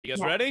You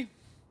guys ready?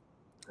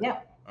 Yeah.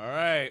 All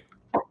right.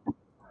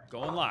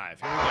 Going live.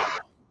 Here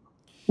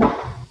we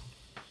go.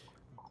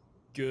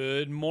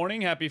 Good morning.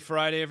 Happy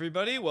Friday,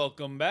 everybody.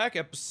 Welcome back.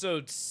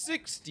 Episode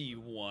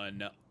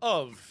 61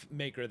 of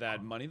Maker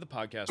That Money, the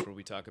podcast where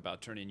we talk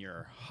about turning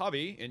your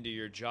hobby into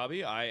your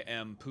jobby. I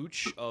am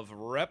Pooch of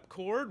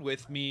Repcord.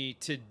 With me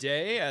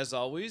today, as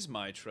always,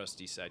 my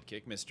trusty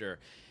sidekick, Mr.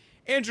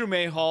 Andrew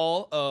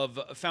Mayhall,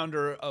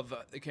 founder of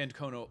and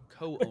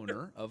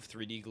co-owner of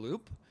 3D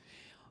Gloop.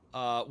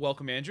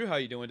 Welcome, Andrew. How are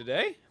you doing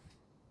today?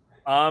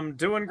 I'm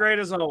doing great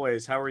as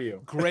always. How are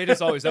you? Great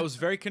as always. That was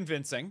very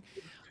convincing.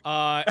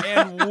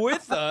 And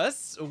with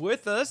us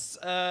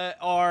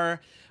are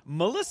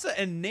Melissa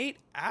and Nate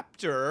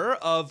Apter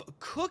of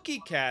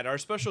CookieCAD, our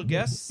special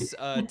guests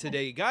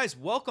today. Guys,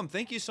 welcome.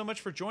 Thank you so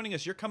much for joining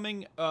us. You're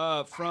coming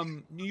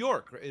from New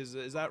York.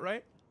 Is that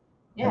right?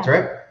 Yeah. That's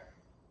right.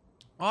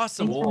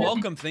 Awesome. Well,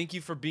 welcome. Thank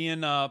you for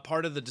being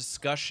part of the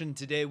discussion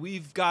today.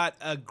 We've got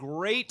a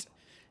great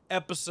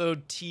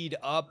episode teed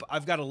up.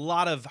 I've got a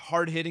lot of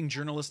hard-hitting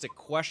journalistic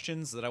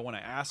questions that I want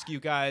to ask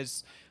you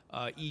guys,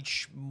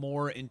 each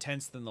more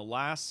intense than the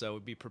last, so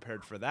be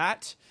prepared for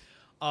that.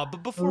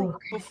 But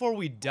before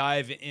we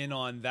dive in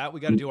on that,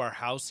 we got to do our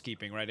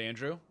housekeeping, right,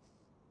 Andrew?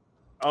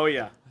 Oh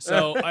yeah.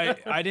 So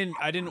I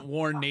didn't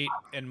warn Nate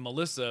and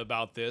Melissa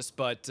about this,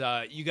 but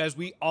you guys,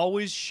 we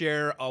always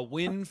share a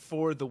win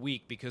for the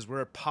week because we're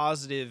a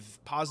positive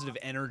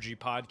energy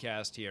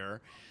podcast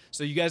here.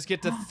 So you guys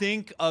get to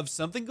think of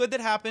something good that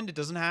happened. It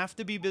doesn't have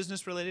to be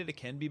business related. It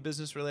can be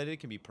business related.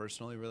 It can be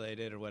personally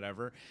related or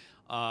whatever.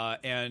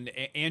 And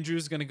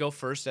Andrew's going to go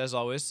first, as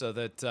always, so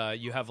that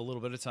you have a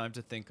little bit of time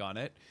to think on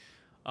it.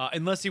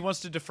 Unless he wants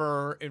to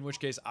defer, in which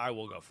case I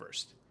will go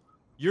first.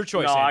 Your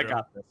choice, No, Andrew. I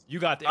got this. You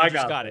got this. I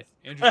Andrew's got got this.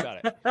 it. Andrew's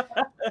got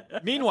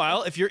it.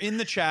 Meanwhile, if you're in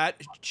the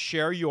chat,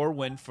 share your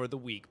win for the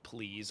week,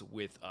 please,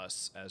 with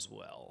us as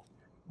well.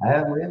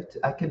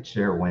 I could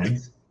share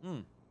wins.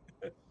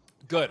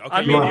 Good. Okay. I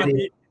You want mean,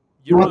 the,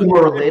 you want the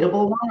more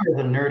relatable one or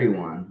the nerdy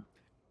one?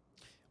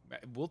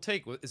 We'll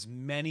take as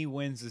many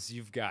wins as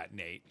you've got,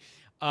 Nate.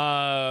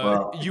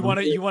 Well, you want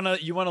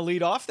to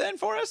lead off then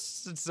for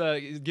us? Let's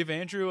give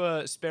Andrew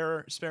a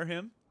spare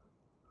him.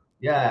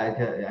 Yeah,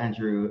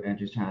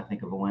 Andrew's trying to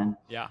think of a win.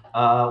 Yeah.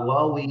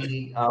 Well,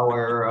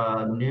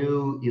 our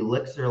new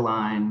Elixir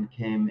line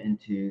came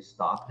into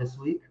stock this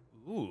week.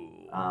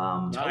 Ooh.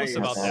 Tell us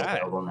about that.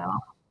 Available now.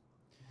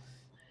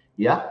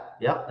 Yeah.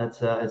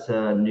 It's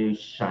a new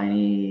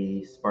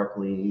shiny,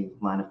 sparkly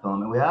line of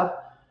filament we have.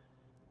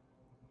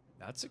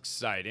 That's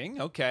exciting.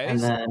 Okay. And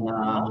then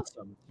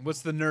awesome.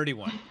 What's the nerdy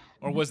one?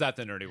 Or was that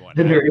the nerdy one?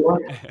 The nerdy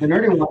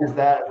one is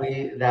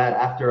that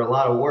after a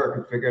lot of work,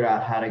 we figured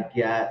out how to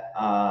get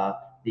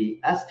the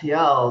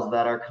STLs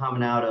that are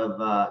coming out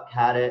of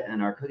CAD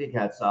and our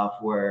CookieCAD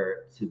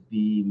software to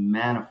be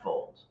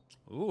manifold.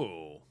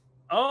 Ooh.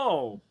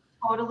 Oh,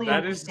 Totally.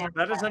 that is a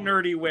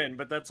nerdy win,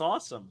 but that's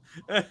awesome.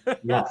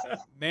 Yes.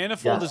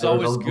 Manifold is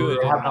always good.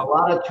 We have a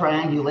lot of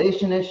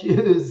triangulation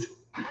issues,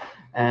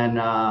 and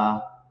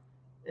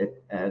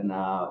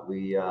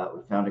we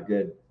found a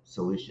good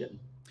solution.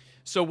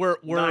 So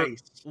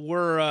Nice.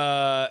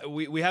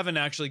 we haven't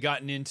actually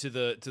gotten into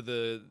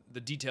the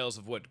details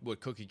of what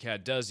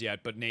CookieCAD does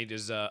yet, but Nate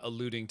is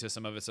alluding to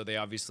some of it. So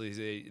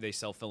they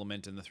sell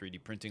filament in the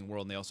 3D printing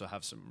world, and they also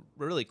have some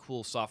really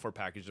cool software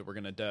package that we're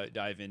going to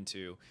dive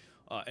into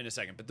in a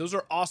second. But those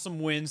are awesome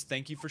wins.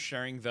 Thank you for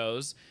sharing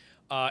those.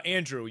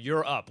 Andrew,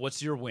 you're up.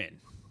 What's your win?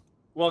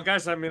 Well,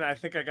 guys, I mean, I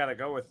think I gotta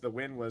go with the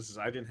win was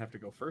I didn't have to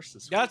go first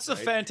this week. That's a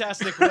right?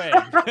 fantastic win.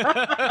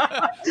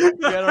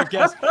 we had our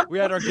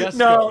guest.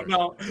 No.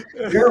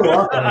 You're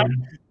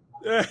welcome.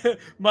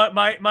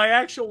 my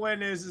actual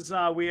win is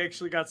we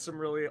actually got some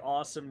really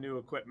awesome new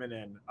equipment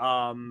in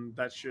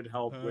that should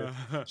help with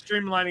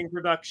streamlining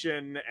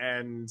production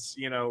and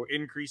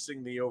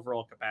increasing the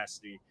overall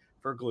capacity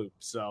for Gloop.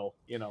 So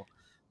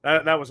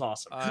that was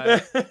awesome.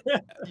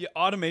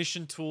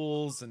 Automation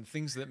tools and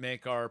things that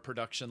make our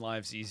production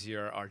lives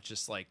easier are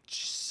just like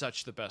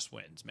such the best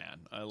wins,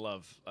 man. I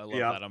love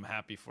that. I'm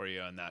happy for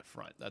you on that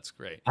front. That's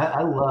great.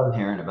 I love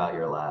hearing about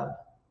your lab.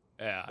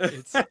 Yeah,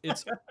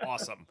 it's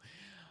awesome.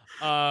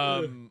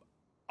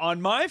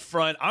 On my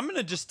front, I'm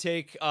gonna just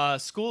take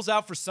school's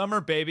out for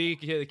summer, baby.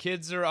 The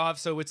kids are off,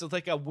 so it's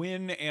like a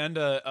win and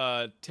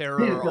a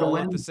terror all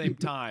at the same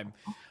time.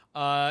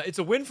 It's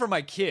a win for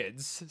my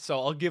kids, so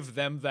I'll give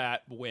them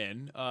that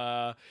win.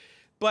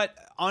 But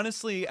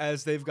honestly,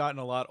 as they've gotten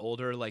a lot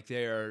older, like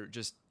they are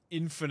just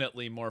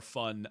infinitely more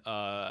fun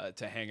to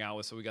hang out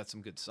with. So we got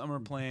some good summer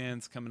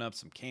plans coming up,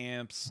 some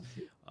camps.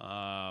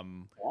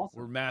 Awesome.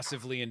 We're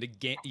massively into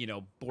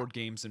board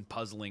games and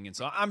puzzling, and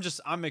so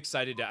I'm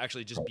excited to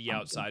actually just be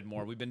outside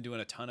more. We've been doing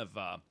a ton of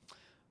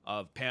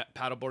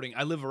paddleboarding.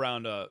 I live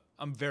around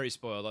I'm very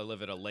spoiled. I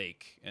live at a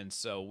lake, and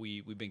so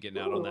we've been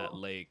getting out on that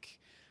lake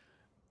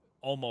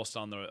almost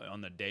on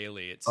the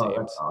daily, it seems.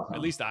 That's awesome. At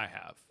least I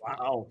have.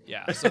 Wow.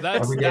 Yeah, so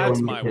that's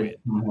my win.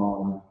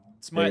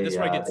 That's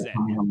where I get zen.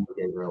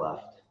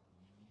 Left.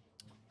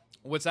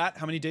 What's that?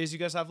 How many days you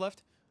guys have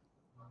left?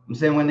 I'm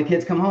saying when the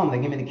kids come home, they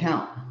give me the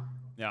count.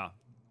 Yeah.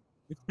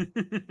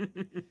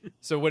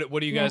 So what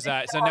do you Yeah, guys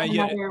at? So now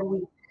another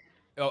week.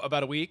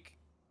 about a week?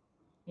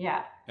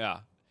 Yeah. Yeah.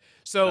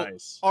 So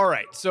Nice. all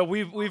right. So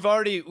we've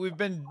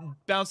been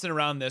bouncing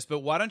around this, but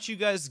why don't you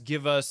guys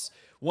give us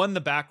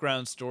the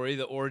background story,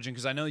 the origin,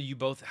 because I know you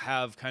both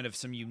have kind of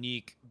some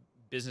unique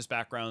business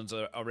backgrounds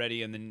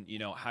already, and then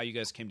how you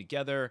guys came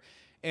together,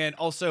 and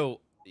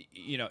also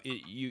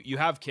you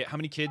have how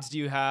many kids do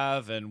you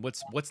have, and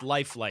what's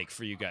life like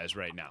for you guys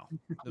right now?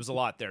 There's a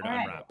lot there to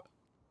unwrap.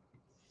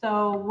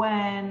 So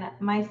when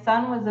my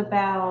son was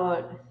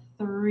about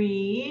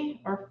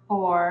 3 or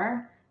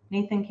 4,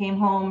 Nathan came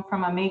home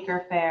from a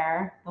maker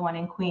fair, the one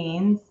in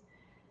Queens,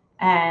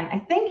 and I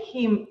think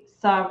he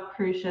saw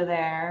Prusha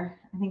there.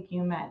 I think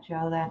you met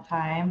Joe that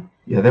time.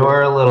 Yeah, they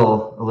were a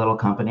little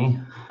company.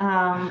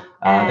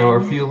 There were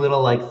a few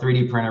little like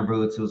 3D printer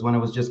booths. It was when it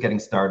was just getting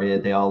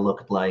started. They all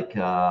looked like,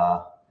 they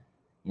all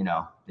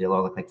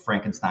looked like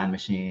Frankenstein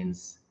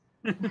machines.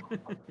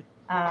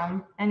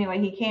 Anyway,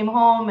 he came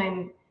home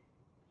and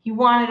he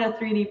wanted a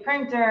 3D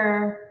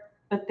printer,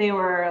 but they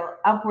were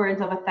upwards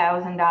of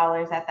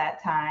 $1,000 at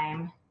that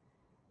time.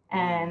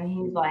 And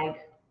he's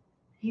like,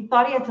 he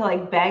thought he had to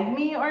like beg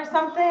me or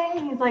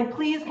something. He's like,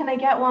 please, can I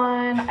get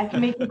one? I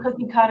can make you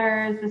cookie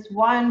cutters. This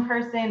one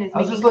person is. I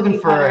was just looking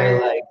for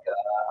I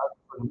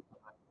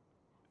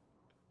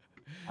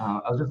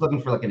was just looking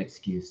for like an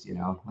excuse,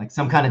 like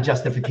some kind of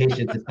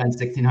justification to spend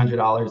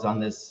 $1,600 on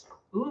this.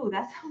 Ooh,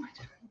 that's how much.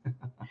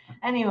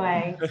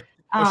 Anyway, she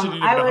didn't even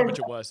know how much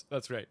it was.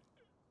 That's right.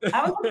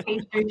 I was a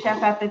pastry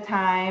chef at the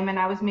time, and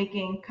I was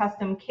making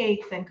custom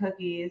cakes and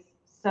cookies.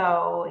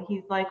 So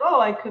he's like, oh,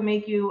 I could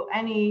make you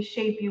any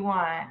shape you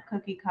want,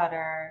 cookie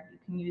cutter. You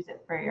can use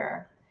it for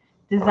your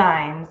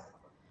designs.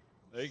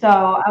 So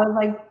I was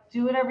like,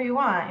 do whatever you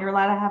want. You're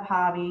allowed to have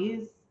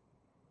hobbies,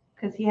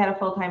 because he had a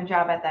full-time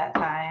job at that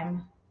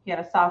time. He had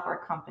a software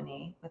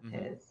company with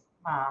his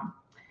mom.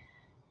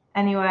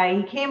 Anyway,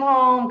 he came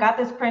home, got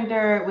this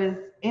printer. It was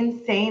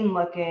insane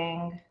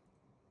looking.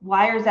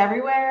 Wires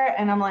everywhere,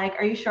 and I'm like,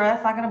 are you sure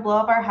that's not going to blow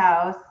up our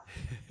house?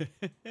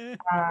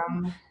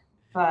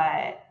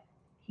 But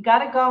he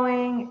got it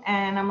going,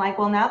 and I'm like,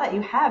 well, now that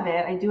you have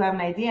it, I do have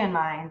an idea in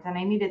mind, and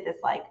I needed this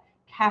like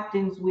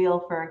captain's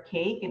wheel for a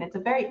cake, and it's a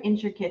very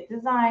intricate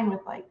design with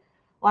like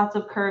lots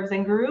of curves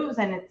and grooves,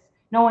 and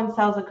no one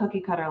sells a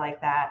cookie cutter like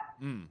that.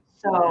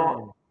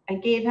 So I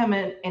gave him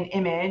an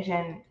image,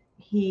 and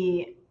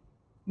he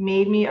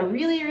made me a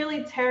really,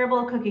 really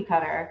terrible cookie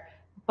cutter,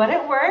 but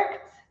it worked.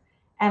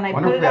 And I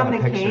put it on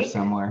the cake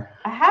somewhere.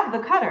 I have the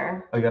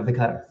cutter. Oh, you have the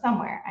cutter?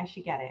 Somewhere. I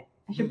should get it.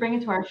 I should bring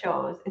it to our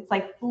shows. It's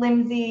like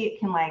flimsy. It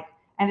can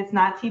and it's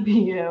not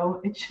TPU.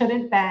 It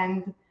shouldn't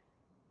bend.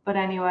 But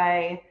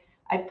anyway,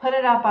 I put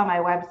it up on my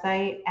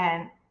website,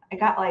 and I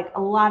got like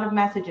a lot of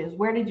messages.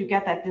 Where did you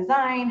get that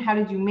design? How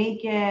did you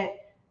make it?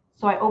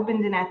 So I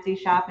opened an Etsy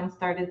shop and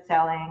started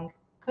selling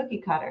cookie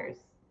cutters.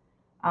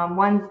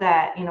 Ones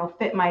that,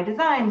 fit my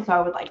design. So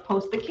I would like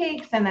post the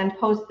cakes and then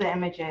post the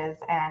images,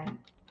 and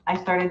I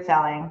started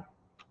selling.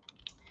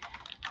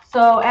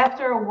 So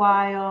after a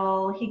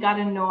while, he got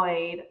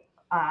annoyed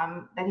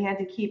that he had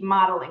to keep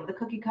modeling the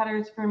cookie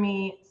cutters for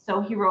me.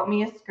 So he wrote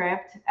me a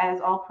script,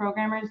 as all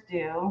programmers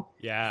do.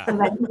 Yeah. So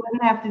that he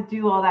wouldn't have to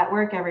do all that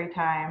work every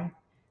time.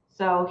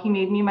 So he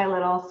made me my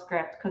little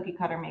script, Cookie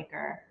Cutter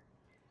Maker,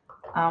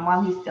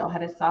 while he still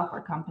had his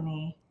software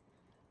company.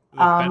 The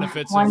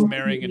benefits of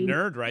marrying a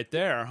nerd right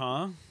there,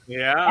 huh?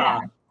 Yeah.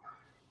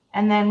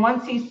 And then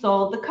once he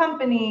sold the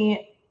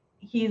company,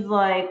 he's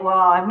like, well,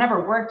 I've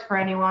never worked for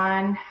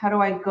anyone. How do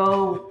I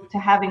go to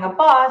having a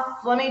boss?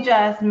 Let me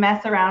just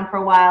mess around for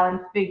a while and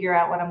figure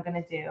out what I'm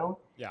going to do.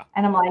 Yeah.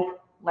 And I'm like,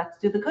 let's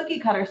do the cookie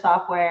cutter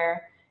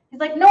software. He's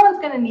like, no one's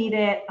going to need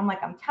it. I'm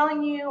like, I'm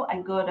telling you, I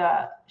go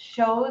to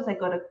shows. I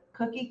go to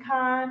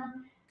CookieCon,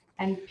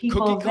 and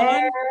people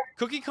there.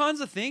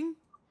 CookieCon's a thing?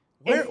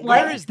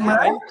 Where is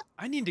that?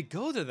 I need to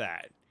go to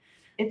that.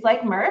 It's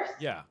like Murph's.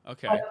 Yeah,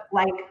 okay.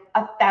 Like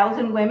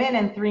 1,000 women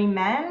and 3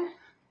 men.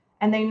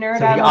 And they nerd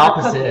out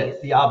over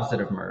cookies. The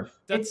opposite of Murph.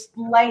 It's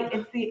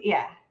the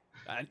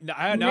I now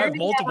have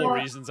multiple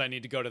reasons I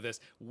need to go to this.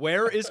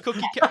 Where is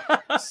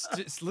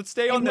CookieCAD? Let's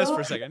stay on this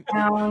for a second.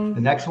 The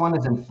next one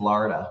is in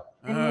Florida.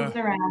 It moves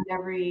around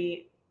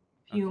every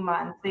few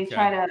months. They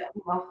try to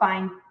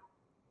find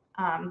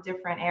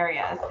different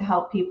areas to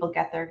help people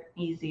get there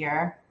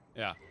easier.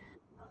 Yeah.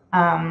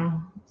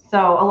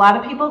 So a lot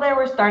of people there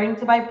were starting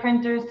to buy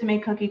printers to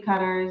make cookie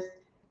cutters.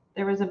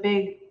 There was a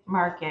big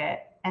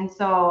market. And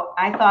so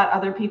I thought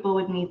other people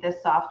would need this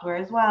software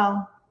as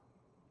well.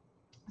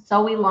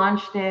 So we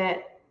launched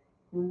it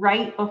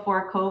right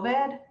before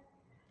COVID.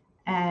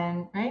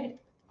 And it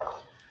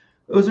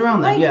was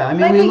around that. Yeah. I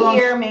mean, like we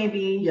launched, year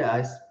maybe.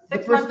 Yeah. The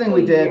first thing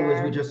we did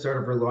was we just sort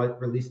of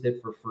released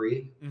it for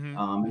free.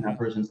 And that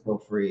version's still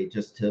free,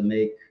 just to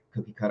make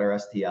cookie cutter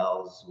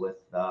STLs with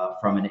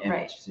from an image.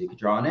 Right. So you could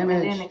draw an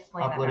image,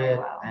 upload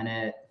it, and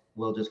it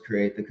will just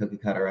create the cookie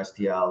cutter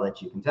STL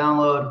that you can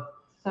download.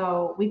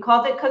 So we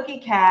called it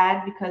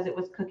CookieCAD because it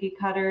was cookie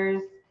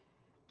cutters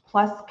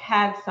plus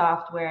CAD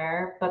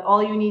software, but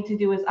all you need to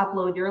do is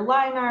upload your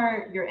line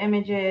art, your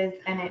images,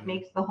 and it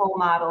makes the whole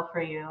model for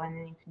you, and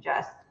then you can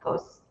just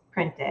go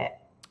print it.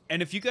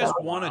 And if you guys So-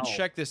 want to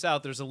check this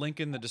out, there's a link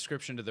in the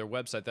description to their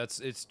website.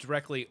 It's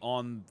directly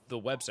on the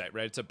website,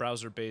 right? It's a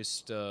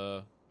browser-based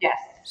Yes.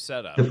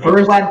 setup. The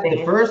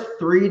first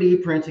 3D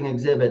printing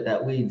exhibit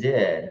that we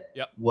did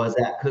was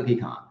at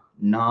CookieCon,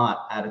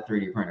 not at a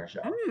 3D printer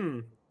show.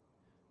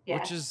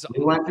 Yes. Which is,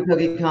 We went to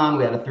CookieCon.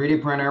 We had a 3D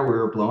printer. We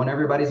were blowing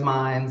everybody's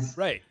minds.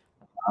 right.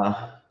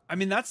 I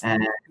mean, that's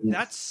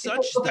Because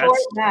such before that's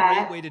a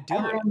that, great way to do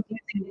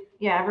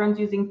it. Everyone's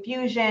using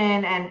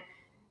Fusion, and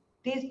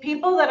these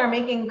people that are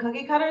making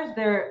cookie cutters,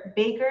 they're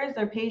bakers,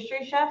 they're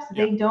pastry chefs.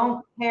 Yeah. They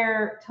don't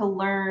care to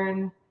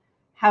learn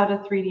how to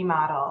 3D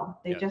model.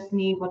 They Yeah. just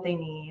need what they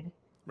need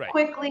Right.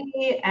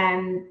 quickly,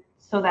 and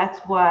so that's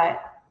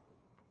what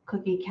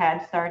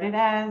CookieCAD started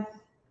as.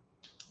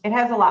 It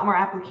has a lot more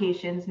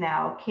applications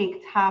now.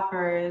 Cake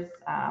toppers,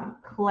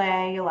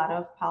 clay, a lot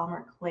of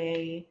polymer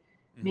clay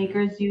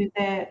makers use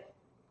it.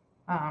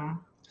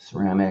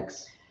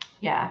 Ceramics.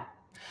 Yeah.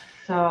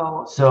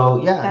 So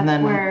yeah, and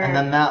that's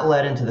then that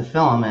led into the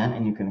filament,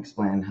 and you can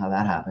explain how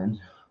that happened.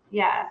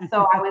 yeah.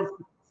 So I was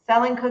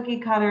selling cookie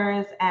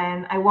cutters,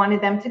 and I wanted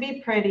them to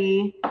be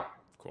pretty. Of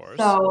course.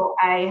 So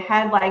I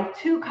had like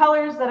 2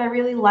 colors that I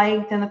really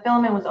liked, and the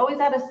filament was always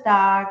out of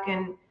stock,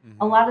 and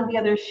a lot of the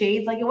other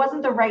shades, like it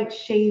wasn't the right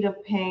shade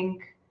of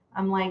pink.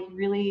 I'm like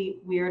really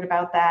weird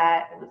about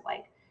that. It was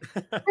like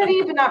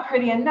pretty, but not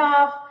pretty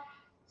enough.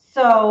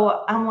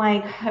 So I'm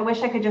like, I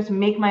wish I could just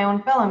make my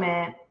own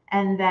filament.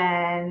 And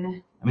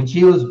then, I mean,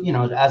 she was,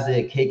 as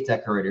a cake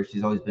decorator,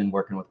 she's always been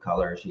working with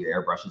color. She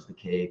airbrushes the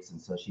cakes.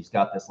 And so she's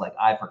got this like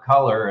eye for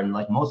color. And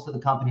like most of the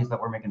companies that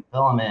were making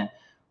filament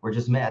were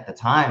just at the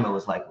time, it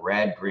was like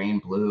red, green,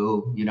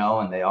 blue,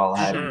 and they all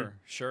had,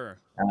 sure.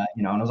 and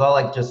it was all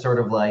like just sort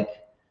of like,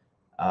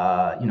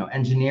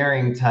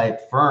 engineering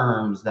type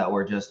firms that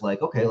were just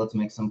like, okay, let's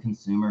make some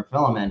consumer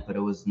filament. But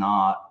it was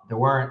not, there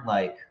weren't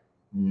like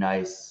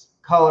nice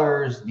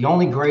colors. The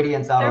only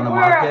gradients out on the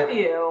market.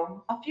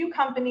 A few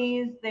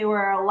companies, they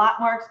were a lot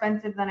more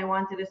expensive than I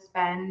wanted to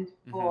spend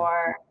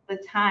for the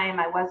time.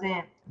 I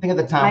think at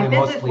the time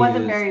my business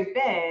wasn't very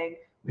big.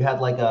 We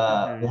had like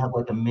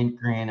a mint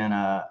green and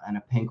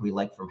a pink we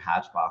liked from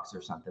Hatchbox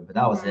or something, but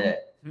that was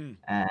it.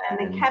 And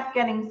they kept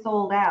getting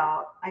sold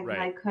out.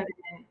 I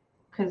couldn't,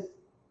 because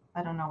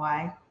I don't know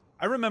why.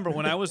 I remember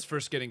when I was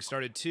first getting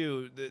started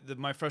too,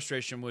 my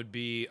frustration would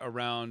be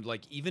around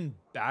like even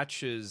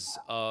batches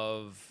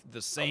of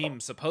the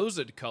same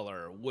supposed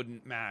color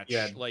wouldn't match,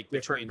 like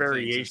different between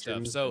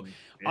variations. So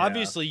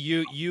obviously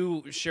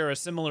you share a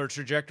similar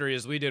trajectory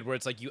as we did, where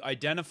it's like you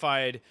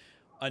identified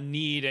a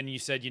need and you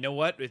said, you know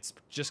what, it's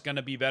just going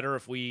to be better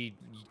if we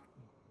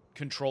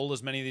control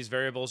as many of these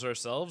variables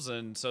ourselves.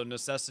 And so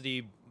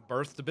necessity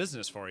birthed the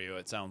business for you,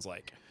 it sounds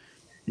like.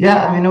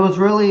 Yeah, I mean, it was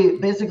really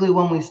basically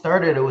when we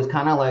started, it was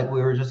kind of like we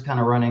were just kind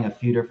of running a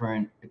few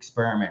different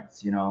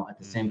experiments, at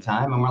the same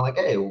time. And we're like,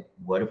 hey,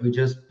 what if we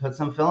just put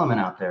some filament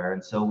out there?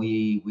 And so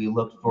we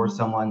looked for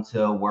someone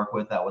to work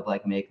with that would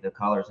like make the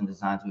colors and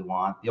designs we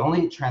want. The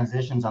only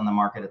transitions on the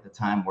market at the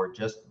time were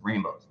just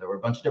rainbows. There were a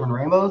bunch of different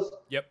rainbows.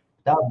 Yep.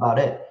 That was about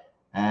it.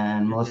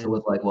 And Melissa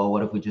was like, well,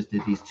 what if we just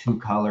did these 2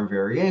 color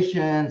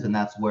variations? And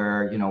that's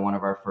where, one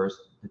of our first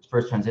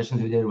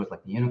transitions we did was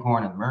like the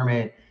unicorn and the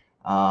mermaid.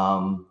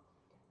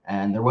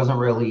 And there wasn't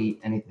really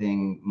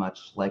anything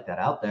much like that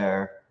out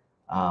there.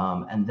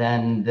 And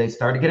then they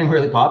started getting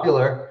really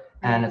popular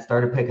and it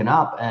started picking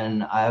up.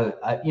 And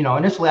I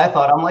initially I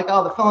thought, I'm like,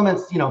 oh, the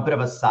filament's, a bit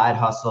of a side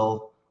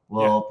hustle.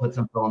 We'll put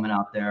some filament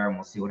out there and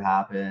we'll see what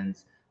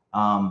happens.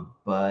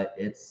 But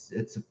it's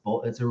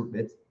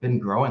been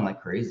growing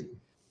like crazy.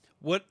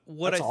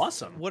 That's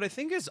awesome. What I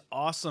think is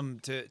awesome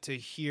to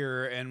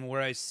hear, and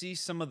where I see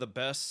some of the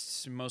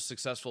best, most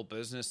successful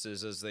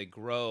businesses as they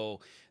grow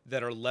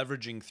that are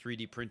leveraging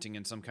 3D printing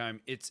in some kind,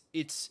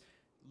 it's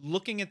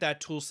looking at that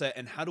tool set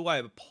and how do I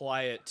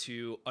apply it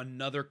to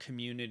another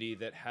community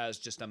that has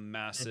just a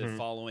massive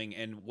following,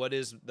 and what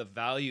is the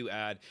value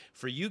add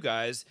for you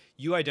guys?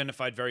 You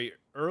identified very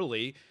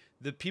early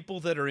the people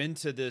that are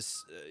into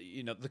this,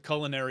 the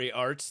culinary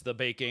arts, the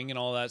baking and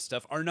all that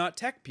stuff are not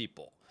tech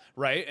people.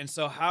 Right. And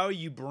so how are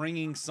you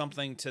bringing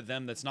something to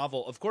them that's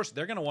novel? Of course,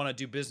 they're going to want to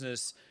do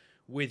business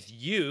with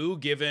you,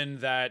 given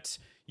that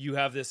you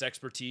have this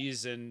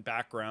expertise and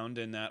background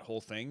in that whole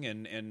thing.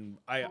 And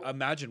I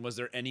imagine, was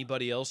there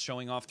anybody else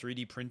showing off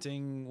 3D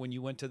printing when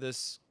you went to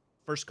this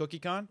first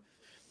CookieCon?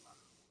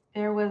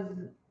 There was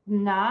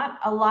not.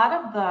 A lot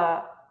of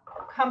the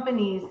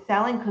companies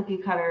selling cookie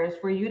cutters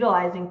were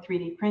utilizing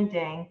 3D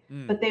printing,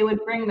 but they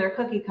would bring their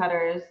cookie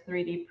cutters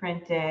 3D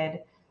printed.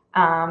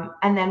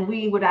 And then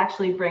we would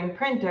actually bring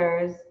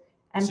printers,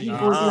 and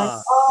people would be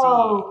like,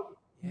 oh,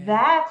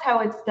 that's how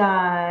it's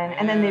done.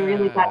 And then they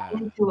really got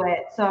into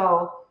it.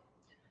 So,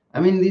 I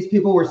mean, these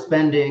people were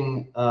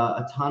spending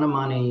a ton of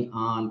money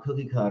on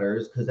cookie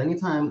cutters, because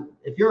anytime,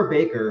 if you're a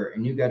baker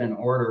and you get an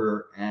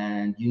order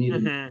and you need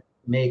to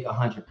make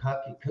 100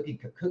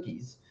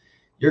 cookies,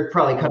 you're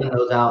probably cutting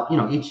those out,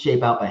 each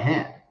shape out by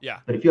hand. Yeah.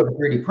 But if you have a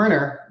 3D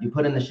printer, you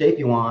put in the shape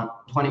you want,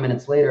 20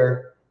 minutes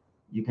later,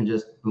 you can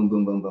just boom,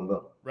 boom, boom, boom,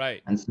 boom.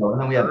 Right. And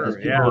then we have these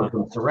people who are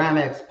doing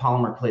ceramics,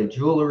 polymer clay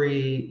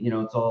jewelry,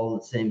 it's all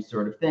the same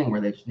sort of thing where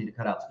they just need to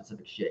cut out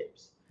specific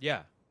shapes.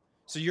 Yeah.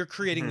 So you're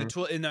creating the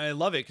tool, and I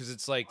love it because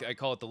it's like, I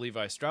call it the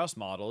Levi Strauss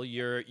model.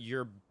 You're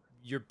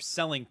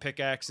selling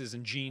pickaxes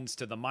and jeans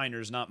to the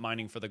miners, not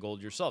mining for the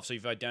gold yourself. So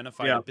you've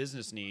identified a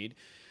business need,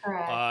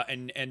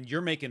 and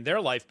you're making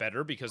their life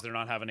better because they're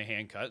not having a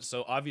hand cut.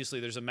 So obviously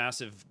there's a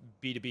massive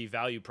B2B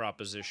value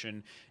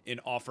proposition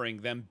in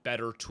offering them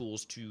better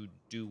tools to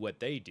do what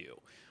they do.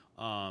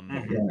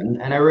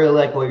 And I really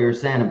like what you're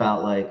saying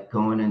about like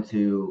going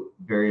into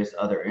various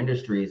other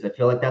industries. I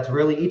feel like that's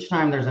really, each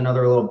time there's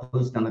another little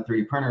boost on the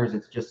 3D printers,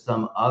 it's just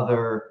some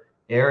other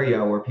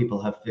area where people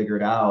have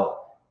figured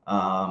out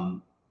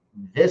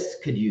this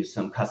could use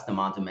some custom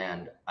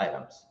on-demand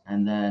items.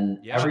 And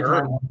then every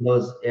time one of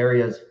those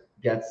areas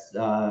gets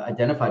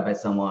identified by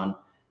someone,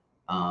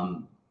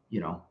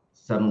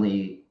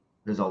 suddenly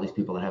there's all these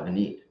people that have a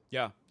need.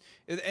 Yeah.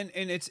 And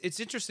it's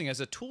interesting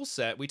as a tool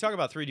set. We talk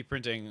about 3D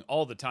printing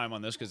all the time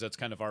on this because that's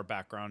kind of our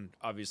background,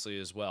 obviously,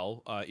 as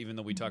well. Even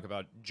though we talk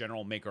about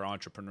general maker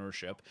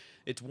entrepreneurship,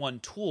 it's one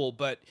tool,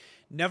 but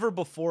never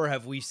before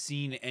have we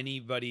seen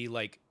anybody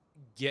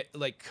get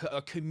like a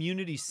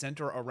community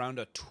center around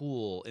a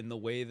tool in the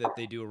way that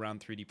they do around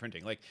 3D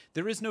printing. Like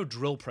there is no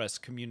drill press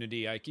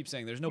community. I keep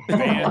saying there's no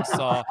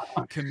bandsaw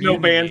community. No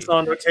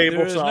bandsaw, no table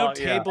There's saw. no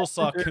table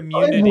saw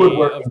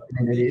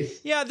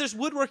Communities. There's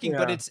woodworking,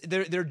 but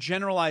they're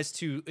generalized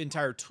to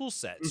entire tool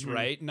sets,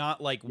 right?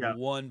 Not like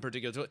one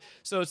particular tool.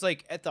 So it's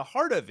like at the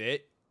heart of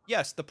it,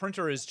 yes, the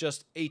printer is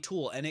just a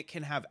tool and it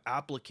can have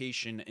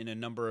application in a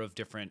number of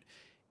different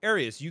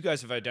areas. You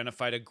guys have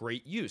identified a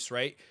great use,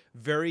 right?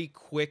 Very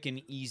quick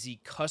and easy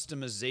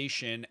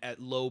customization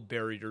at low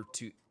barrier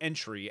to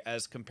entry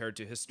as compared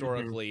to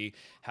historically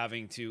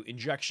having to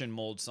injection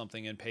mold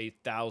something and pay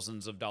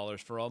thousands of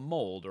dollars for a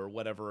mold or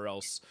whatever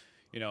else,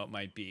 it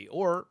might be.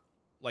 Or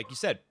like you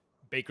said,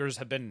 bakers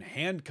have been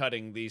hand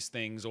cutting these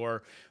things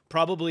or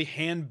probably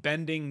hand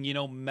bending,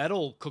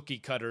 metal cookie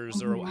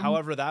cutters or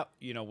however that,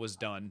 was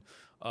done,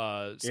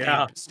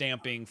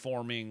 stamping,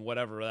 forming,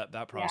 whatever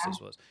that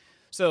process was.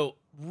 So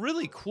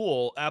really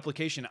cool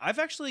application. I've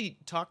actually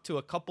talked to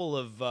a couple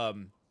of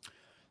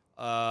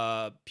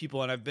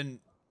people, and I've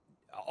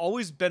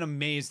always been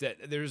amazed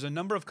that there's a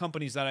number of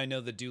companies that I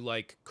know that do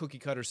like cookie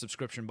cutter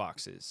subscription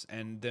boxes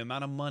and the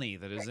amount of money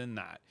that is in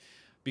that.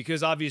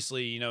 Because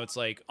obviously, it's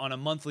like on a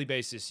monthly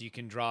basis, you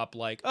can drop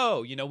like,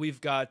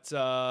 we've got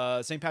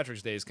St.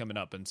 Patrick's Day is coming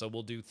up, and so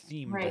we'll do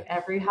themed. Right,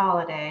 every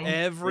holiday.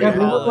 Every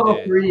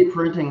holiday. There's a 3D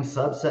printing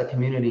subset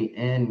community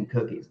in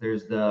Cookies.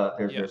 There's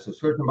their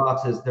subscription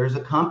boxes. There's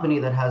a company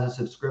that has a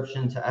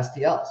subscription to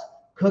STLs,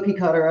 cookie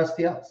cutter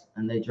STLs,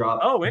 and they drop.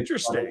 Oh,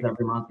 interesting.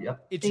 Every month,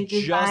 It's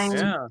just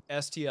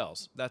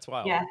STLs. That's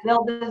wild. Yeah,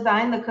 they'll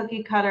design the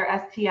cookie cutter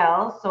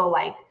STLs. So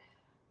like,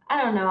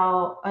 I don't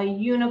know, a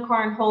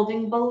unicorn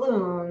holding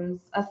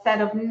balloons, a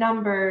set of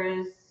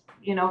numbers,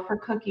 for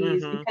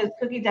cookies, because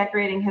cookie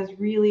decorating has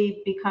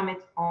really become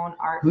its own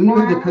art form.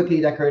 Who knew the cookie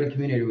decorating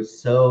community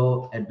was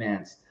so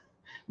advanced?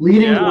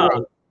 Leading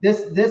the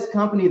way. This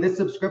company, this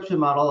subscription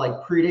model,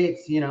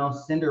 predates,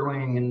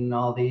 Cinderwing and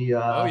all the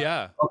all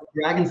the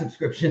Dragon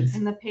subscriptions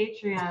and the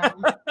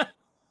Patreon.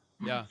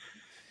 Yeah.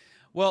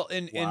 Well,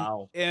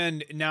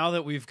 and now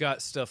that we've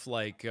got stuff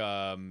like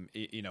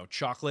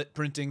chocolate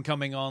printing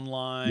coming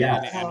online,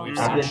 and we've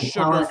seen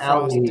sugar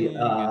frosting.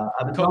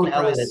 I've been telling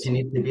Ellie that she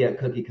needs to be at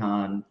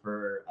CookieCon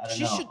for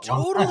She should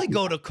totally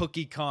go to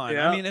CookieCon.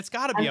 I mean, it's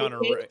got to be on her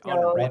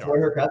radar. That's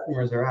where her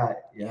customers are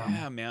at.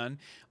 Yeah, man.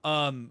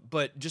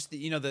 But just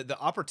the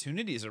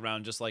opportunities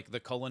around just like the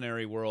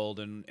culinary world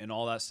and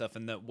all that stuff,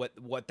 and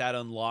what that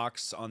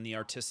unlocks on the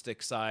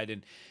artistic side,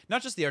 and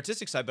not just the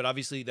artistic side, but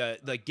obviously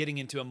the getting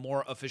into a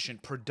more efficient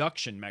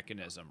production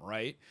mechanism,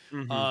 right?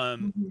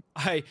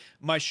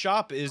 My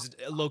shop is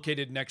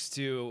located next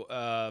to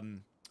a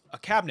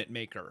cabinet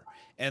maker,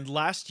 and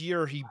last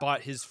year he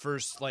bought his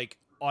first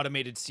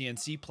automated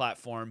CNC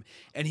platform,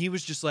 and he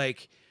was just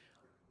like,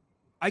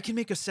 I can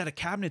make a set of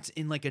cabinets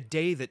in a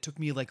day that took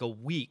me a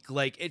week.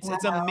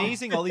 It's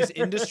amazing all these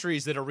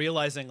industries that are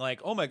realizing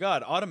oh my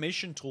God,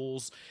 automation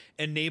tools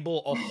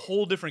enable a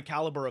whole different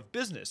caliber of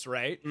business,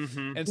 right?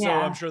 And so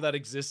I'm sure that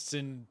exists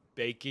in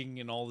baking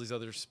and all these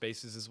other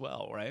spaces as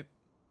well, right?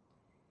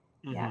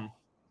 Yeah.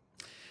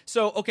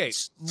 So okay,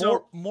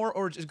 more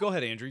or just go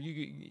ahead, Andrew.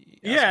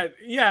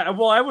 Yeah.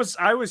 Well, I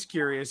was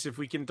curious if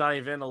we can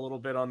dive in a little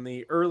bit on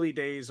the early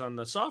days on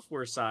the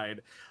software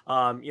side.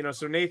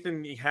 So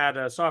Nathan had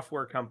a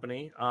software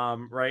company,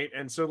 right?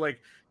 And so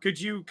could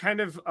you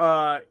kind of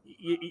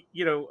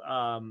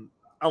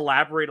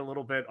elaborate a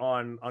little bit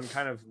on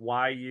kind of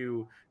why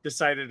you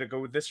decided to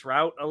go this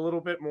route a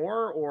little bit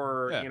more,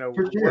 or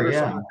for sure,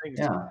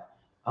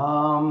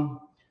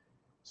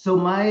 So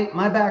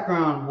my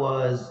background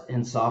was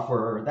in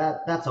software.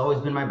 That's always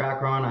been my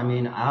background. I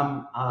mean,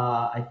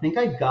 I think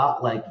I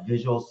got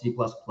Visual C++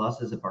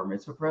 as a bar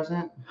mitzvah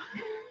present.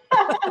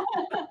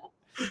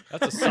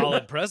 That's a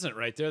solid present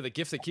right there. The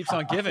gift that keeps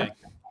on giving.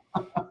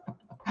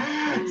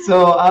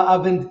 So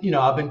I've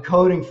been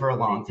coding for a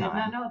long I did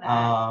time. not know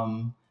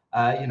that.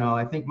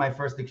 I think my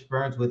first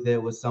experience with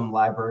it was some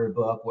library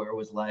book where it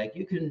was like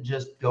you can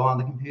just go on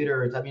the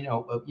computer.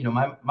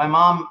 My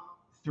mom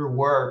through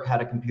work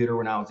had a computer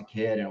when I was a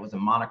kid, and it was a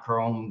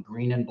monochrome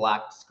green and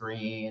black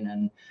screen,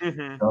 and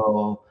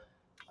so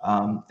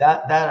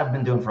that I've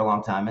been doing for a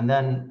long time. And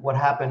then what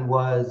happened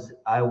was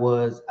I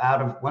was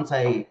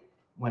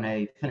when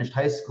I finished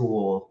high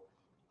school.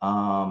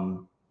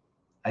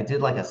 I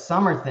did like a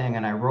summer thing,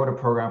 and I wrote a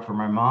program for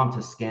my mom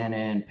to scan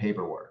in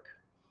paperwork.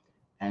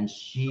 And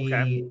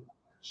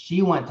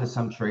she went to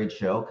some trade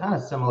show, kind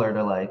of similar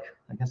to like,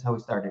 I guess how we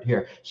started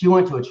here. She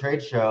went to a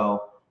trade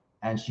show,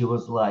 and she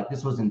was like,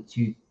 this was in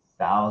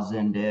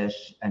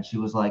 2000-ish, and she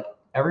was like,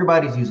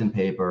 everybody's using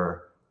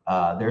paper.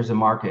 There's a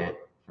market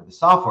for the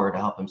software to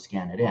help them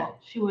scan it in.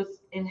 She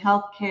was in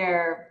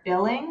healthcare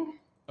billing.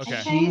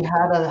 Okay. She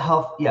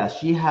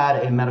had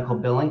a medical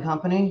billing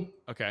company.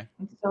 Okay.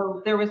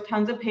 So there was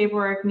tons of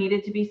paperwork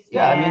needed to be scanned.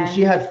 Yeah, I mean,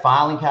 she had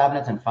filing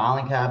cabinets and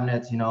filing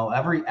cabinets.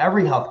 Every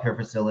healthcare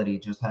facility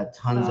just had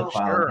tons of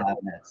filing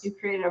cabinets. You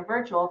created a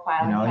virtual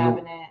filing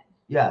cabinet.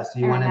 So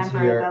you went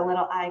into your the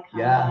little icon.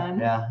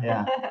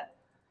 Yeah.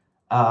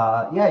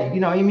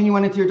 You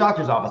went into your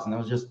doctor's office, and there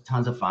was just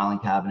tons of filing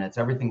cabinets.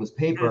 Everything was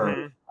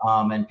paper.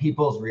 And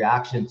people's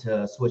reaction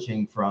to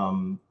switching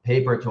from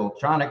paper to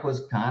electronic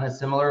was kind of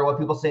similar to what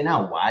people say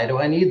now. Why do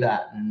I need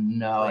that?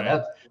 No,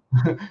 that's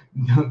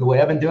the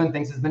way I've been doing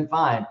things has been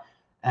fine.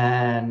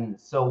 And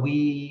so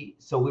we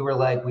were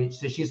like,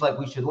 she's like,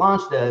 we should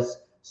launch this.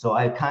 So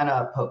I kind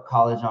of put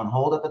college on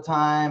hold at the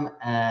time,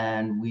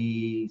 and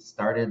we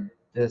started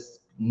this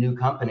new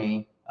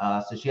company.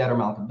 So she had her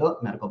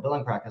medical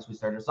billing practice. We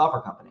started a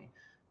software company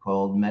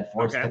called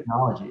MedForce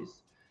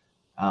Technologies.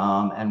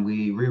 And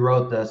we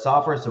rewrote the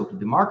software so it could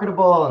be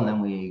marketable. And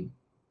then we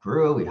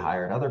grew, we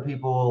hired other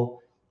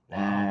people,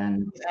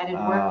 and we added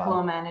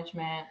workflow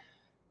management.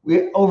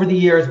 Over the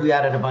years, we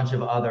added a bunch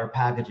of other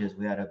packages.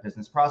 We had a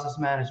business process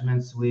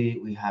management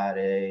suite. We had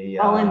a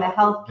in the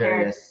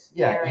healthcare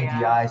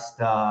area. EDI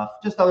stuff,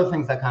 just other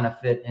things that kind of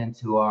fit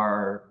into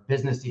our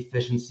business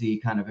efficiency.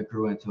 Kind of it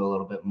grew into a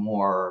little bit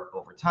more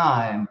over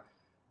time.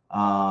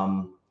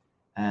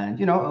 And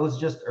it was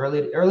just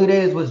early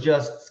days was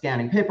just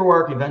scanning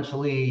paperwork.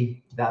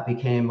 Eventually, that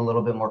became a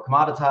little bit more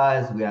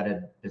commoditized. We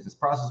added business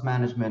process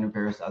management and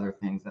various other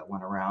things that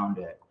went around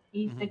it.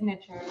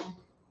 E-signature.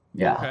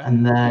 Yeah,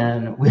 and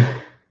then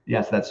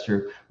yes, that's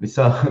true. We did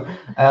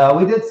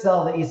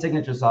sell the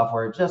e-signature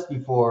software just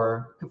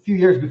before, a few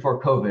years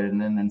before COVID, and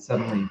then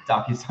suddenly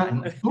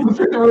DocuSign blew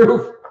through the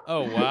roof.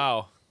 Oh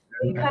wow!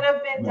 You could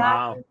have been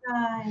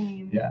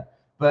DocuSign. Yeah,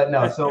 but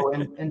no. So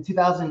in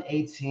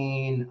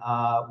 2018,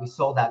 we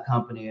sold that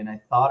company, and I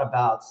thought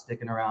about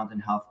sticking around in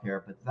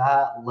healthcare, but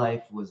that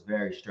life was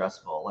very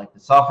stressful. Like the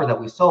software that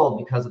we sold,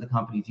 because of the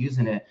companies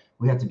using it,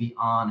 we had to be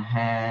on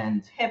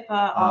hand.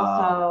 HIPAA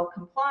also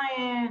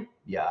compliant.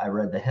 Yeah, I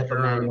read the HIPAA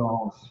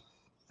manuals.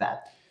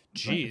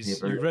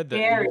 Jeez, you read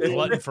the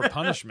glutton for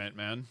punishment,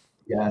 man.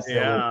 Yes.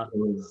 Yeah. It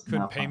was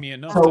couldn't pay me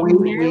enough. So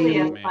nearly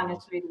as fun as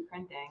 3D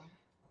printing.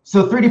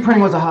 So 3D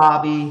printing was a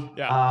hobby.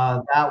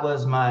 Yeah. That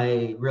was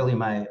my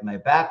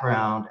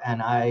background,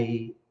 and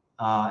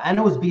and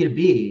it was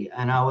B2B,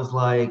 and I was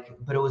like,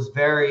 but it was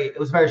very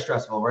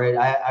stressful, right?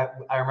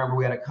 I remember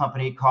we had a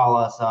company call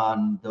us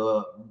on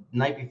the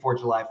night before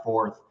July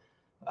 4th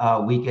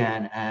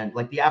weekend, and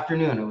like the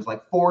afternoon, it was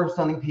like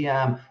 4-something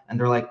p.m. and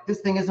they're like, this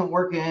thing isn't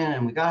working,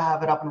 and we gotta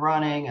have it up and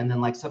running, and then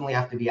like suddenly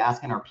have to be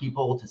asking our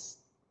people to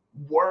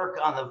work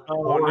on the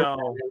board.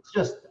 No. It's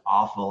just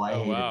awful. I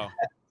hated wow.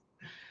 that.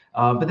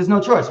 But there's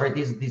no choice, right?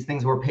 These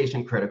things were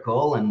patient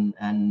critical, and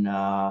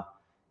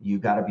you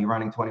got to be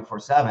running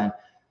 24/7.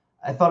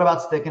 I thought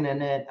about sticking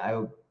in it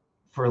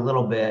for a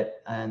little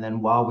bit, and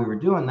then while we were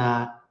doing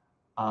that,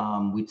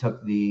 we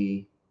took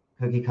the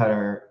cookie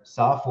cutter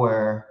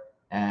software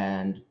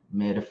and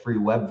made a free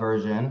web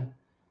version,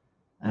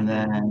 and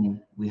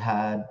then we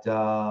had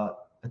a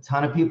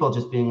ton of people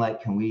just being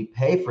like, "Can we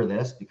pay for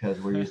this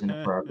because we're using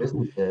it for our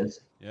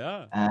businesses?"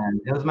 Yeah, and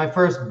it was my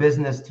first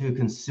business to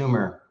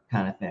consumer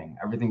kind of thing.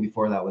 Everything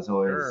before that was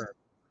always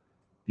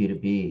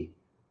B2B.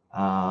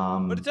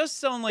 But it does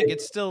sound like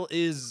it still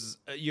is.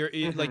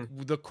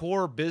 Like the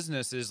core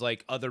business is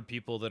like other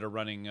people that are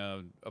running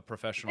a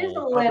professional. There's a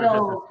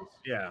little,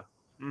 yeah.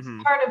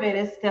 Part of it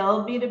is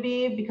still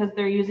B2B because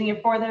they're using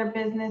it for their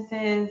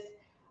businesses,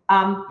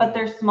 but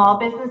they're small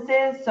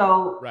businesses,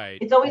 so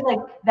it's always like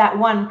that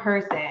one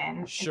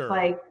person. Sure. It's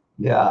like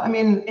I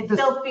mean, it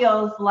still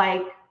feels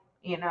like.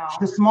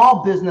 The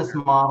small business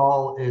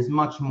model is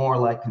much more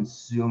like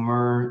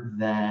consumer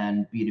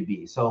than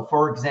B2B. So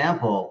for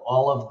example,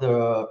 all of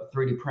the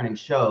 3D printing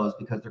shows,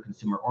 because they're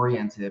consumer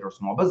oriented or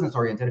small business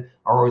oriented,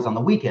 are always on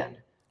the weekend.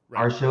 Right.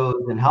 Our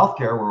shows in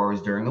healthcare were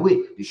always during the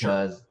week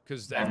because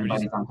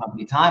everybody's on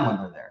company time when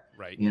they're there.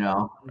 Right.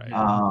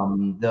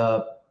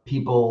 The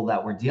people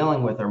that we're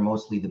dealing with are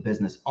mostly the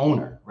business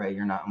owner, right?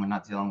 We're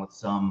not dealing with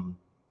some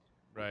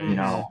Right. you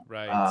know,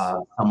 Right.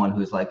 someone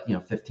who's like,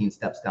 15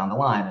 steps down the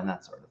line and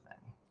that sort of thing.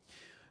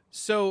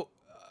 So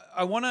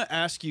I want to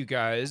ask you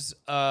guys,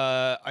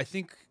 I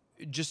think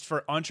just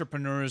for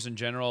entrepreneurs in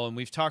general, and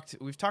we've talked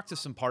to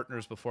some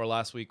partners before.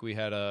 Last week we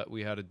had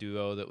a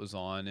duo that was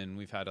on, and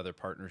we've had other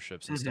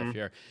partnerships and stuff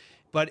here.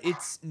 But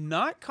it's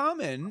not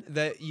common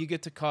that you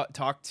get to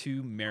talk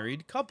to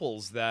married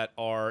couples that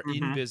are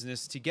in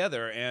business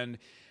together. And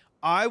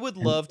I would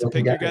love to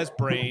pick your guys'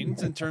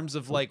 brains in terms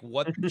of like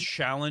what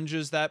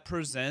challenges that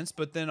presents,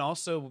 but then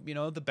also,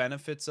 the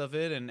benefits of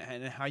it and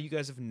how you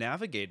guys have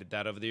navigated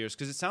that over the years.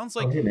 Because it sounds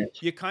like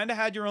you kind of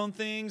had your own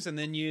things, and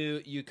then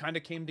you kind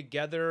of came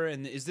together.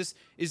 And is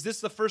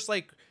this the first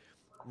like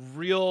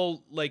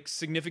real like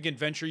significant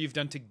venture you've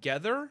done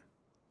together?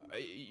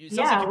 It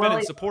sounds like you've been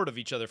in support of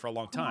each other for a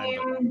long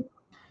time.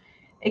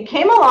 It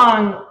came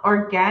along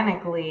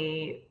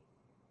organically.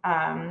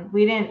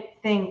 We didn't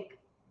think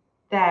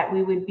that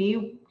we would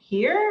be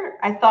here.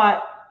 I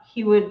thought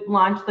he would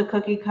launch the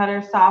cookie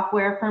cutter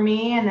software for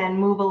me and then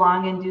move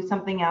along and do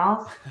something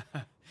else.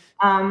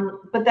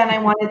 But then I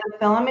wanted the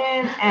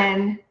filament,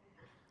 and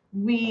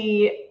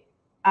we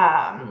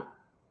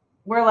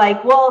were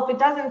like, well, if it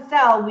doesn't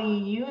sell, we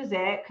use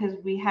it, because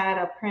we had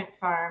a print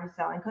farm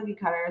selling cookie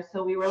cutters.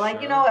 So we were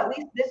like, at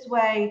least this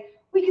way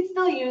we could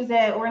still use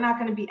it. We're not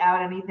going to be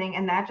out anything.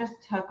 And that just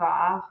took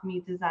off,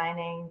 me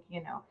designing,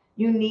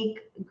 unique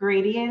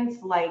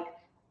gradients like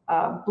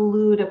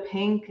blue to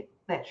pink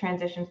that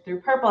transitions through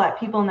purple that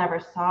people never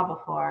saw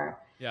before.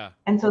 Yeah.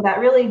 And so that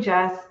really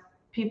just,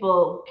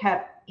 people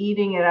kept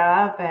eating it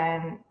up.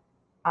 And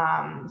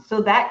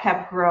so that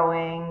kept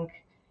growing.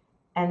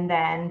 And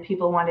then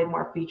people wanted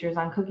more features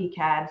on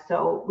CookieCAD.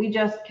 So we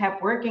just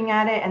kept working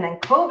at it. And then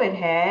COVID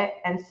hit.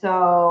 And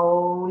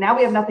so now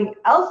we have nothing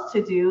else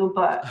to do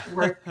but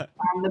work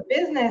on the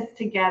business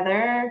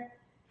together,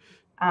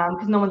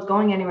 because no one's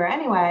going anywhere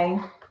anyway.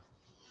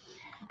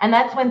 And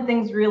that's when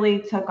things really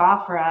took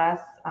off for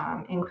us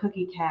in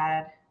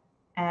CookieCAD.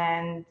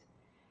 And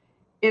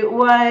it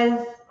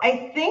was,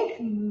 I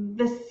think,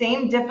 the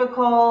same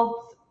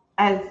difficult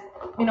as,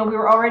 we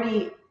were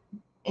already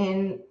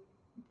in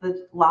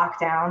the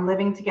lockdown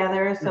living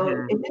together. So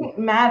it didn't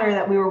matter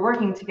that we were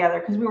working together,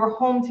 because we were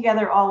home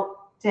together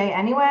all day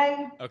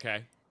anyway.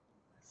 Okay.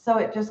 So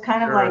it just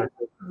kind of like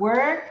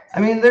worked. I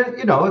mean, there,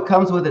 it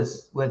comes with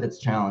its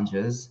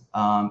challenges.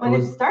 When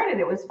it started,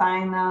 it was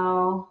fine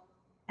though.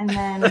 And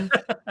then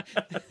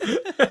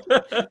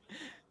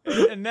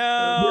and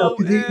now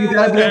you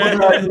gotta be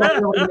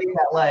able to make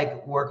that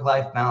like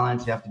work-life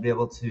balance. You have to be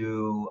able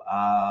to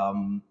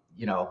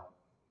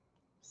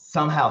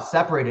somehow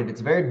separate it.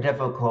 It's very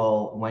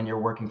difficult when you're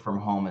working from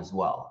home as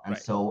well. And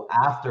so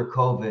after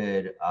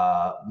COVID,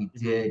 we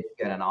did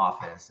get an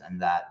office,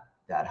 and that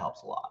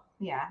helps a lot.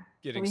 Yeah.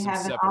 Getting we some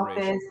have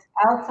separation. An office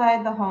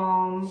outside the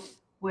home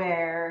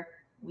where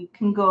we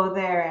can go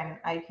there, and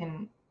I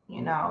can,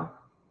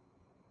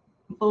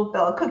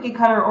 fulfill cookie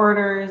cutter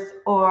orders,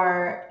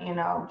 or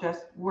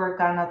just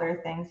work on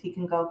other things. He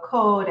can go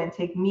code and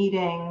take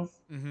meetings.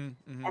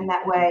 And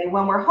that way,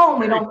 when we're home,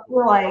 we don't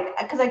feel like,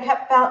 because I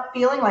kept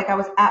feeling like I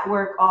was at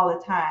work all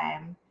the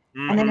time.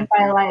 And then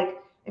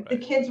if the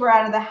kids were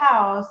out of the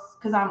house,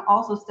 because I'm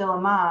also still a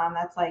mom,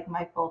 that's like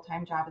my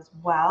full-time job as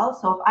well.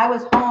 So if I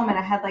was home and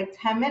I had like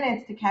 10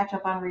 minutes to catch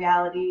up on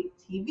reality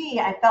TV,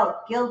 I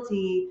felt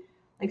guilty,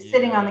 like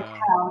sitting on the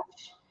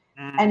couch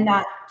and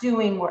not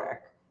doing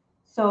work.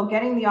 So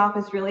getting the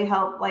office really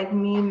helped like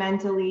me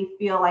mentally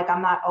feel like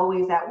I'm not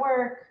always at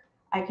work.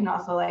 I can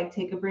also like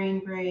take a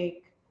brain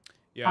break.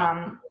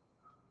 Yeah.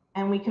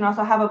 And we can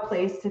also have a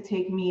place to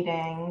take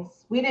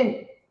meetings. We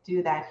didn't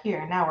do that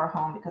here. Now we're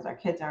home because our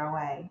kids are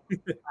away.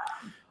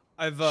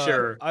 I've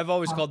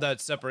always called that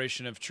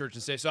separation of church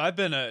and state. So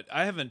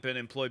I haven't been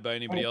employed by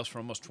anybody else for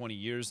almost 20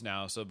 years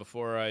now. So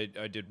before I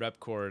did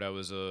RepCord, I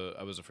was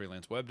a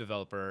freelance web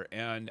developer,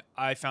 and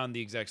I found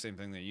the exact same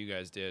thing that you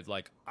guys did.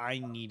 Like, I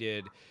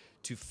needed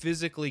to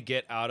physically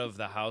get out of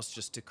the house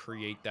just to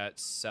create that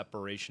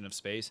separation of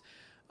space.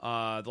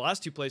 The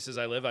last two places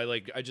I live,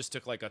 I just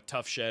took like a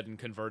tough shed and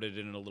converted it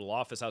into a little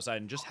office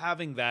outside, and just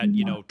having that,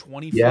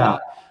 20 feet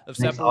of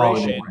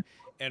separation,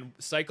 and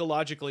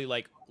psychologically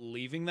like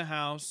leaving the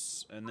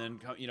house and then,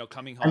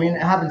 coming home. I mean,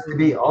 it happens to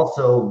be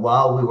also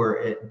while we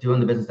were doing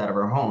the business out of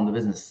our home, the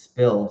business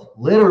spilled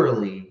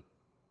literally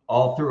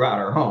all throughout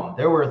our home.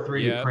 There were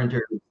 3D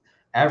printers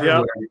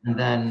everywhere. And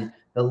then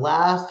the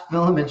last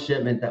filament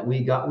shipment that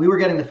we got, we were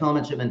getting the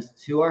filament shipments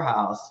to our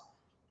house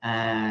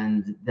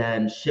and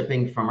then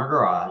shipping from our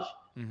garage.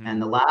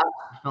 And the last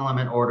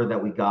filament order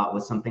that we got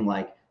was something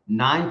like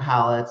 9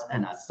 pallets,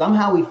 and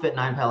somehow we fit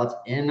 9 pallets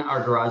in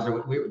our garage.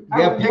 We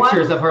have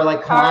pictures of her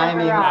like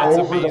climbing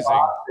over the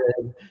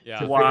boxes.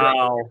 Yeah.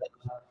 Wow.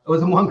 It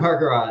was a 1-car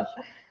garage,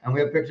 and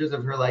we have pictures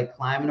of her like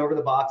climbing over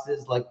the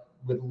boxes, like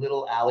with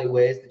little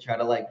alleyways to try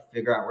to like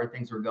figure out where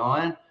things were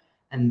going.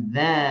 And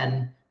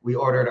then we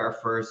ordered our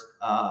first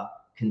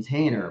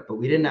container, but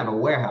we didn't have a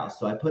warehouse,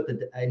 so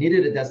I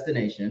needed a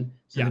destination.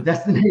 So the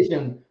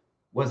destination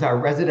was our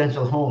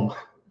residential home.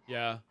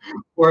 Yeah.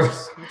 Which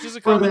is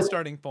a common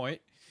starting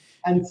point.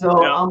 And so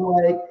I'm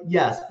like,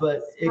 yes,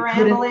 but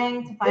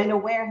scrambling to find a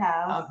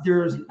warehouse.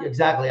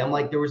 I'm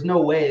like, there was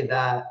no way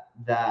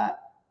that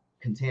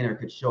container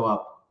could show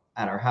up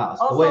at our house.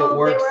 Also, the way it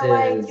works they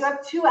were is like, you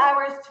have 2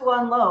 hours to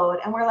unload,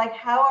 and we're like,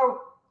 how are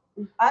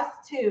us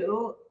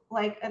two,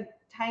 like a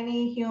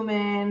tiny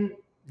human,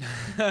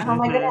 how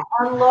am I gonna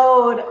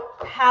unload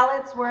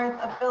pallets worth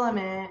of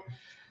filament?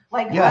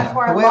 Like,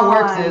 the way it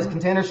works is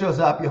container shows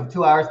up, you have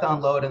 2 hours to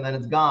unload, and then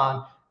it's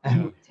gone.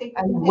 And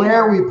where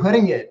are we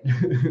putting it?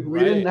 We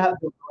didn't have,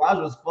 the garage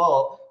was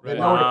full. Right.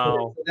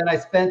 So then I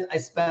spent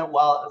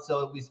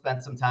we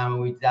spent some time,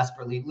 and we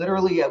desperately,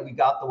 literally, we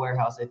got the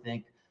warehouse, I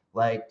think,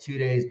 like 2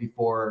 days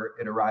before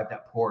it arrived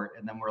at port,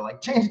 and then we're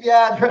like, change the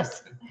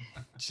address.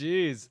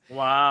 Jeez.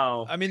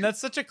 Wow. I mean, that's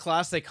such a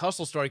classic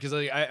hustle story, because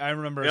I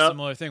remember a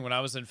similar thing when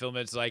I was in film.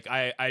 It's like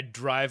I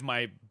drive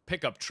my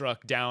pickup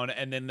truck down,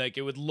 and then like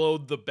it would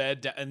load the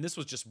bed down, and this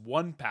was just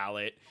one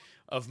pallet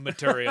of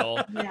material,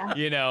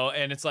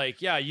 and it's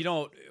like,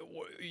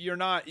 you're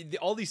not,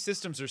 all these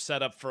systems are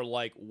set up for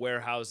like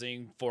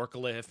warehousing,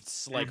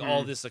 forklifts, like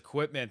all this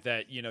equipment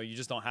that, you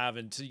just don't have.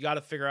 And so you got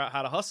to figure out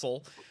how to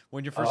hustle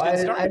when you're first getting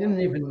started. I didn't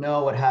even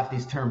know what half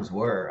these terms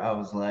were. I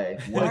was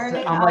like,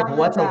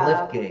 what's a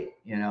lift gate?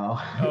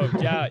 Oh,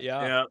 yeah.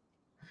 Yeah.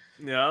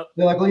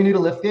 They're like, well, you need a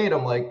lift gate.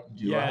 I'm like,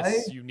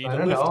 yes, you need I a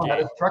don't lift know. gate. How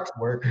does trucks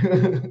work?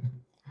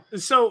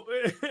 So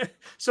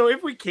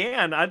if we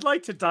can, I'd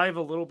like to dive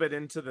a little bit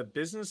into the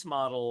business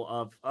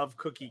model of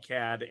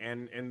CookieCAD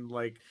and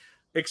like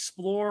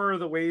explore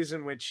the ways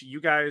in which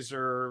you guys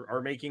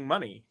are making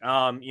money,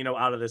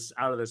 out of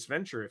this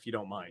venture, if you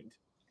don't mind.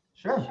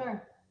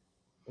 Sure.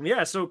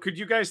 Yeah, so could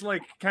you guys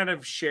like kind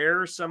of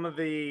share some of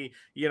the,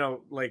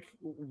 like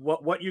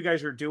what you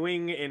guys are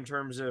doing in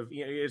terms of,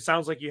 it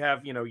sounds like you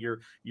have, your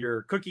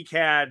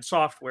CookieCAD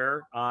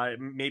software,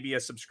 maybe a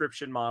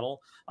subscription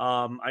model.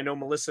 I know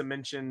Melissa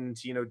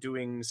mentioned,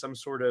 doing some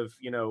sort of,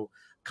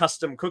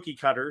 custom cookie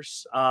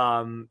cutters,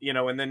 and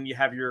then you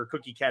have your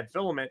CookieCAD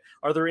filament.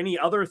 Are there any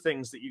other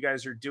things that you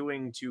guys are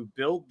doing to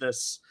build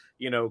this,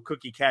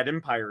 CookieCAD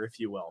empire, if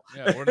you will?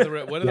 Yeah, what are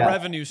the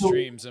revenue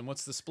streams, and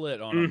what's the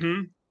split on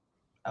them?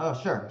 Oh,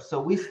 sure.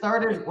 So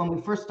when we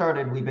first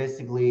started, we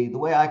basically, the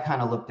way I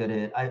kind of looked at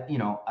it,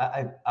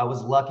 I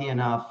was lucky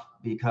enough,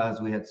 because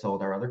we had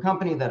sold our other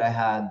company, that I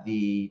had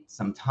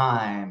some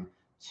time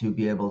to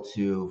be able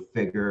to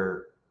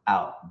figure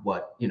out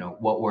what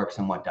works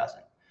and what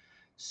doesn't.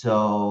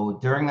 So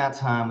during that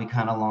time, we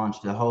kind of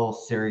launched a whole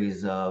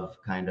series of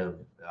I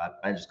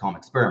just call them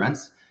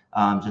experiments,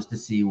 just to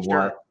see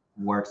what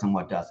works and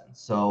what doesn't.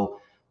 So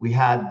we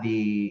had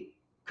the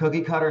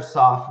cookie cutter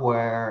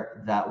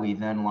software that we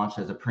then launched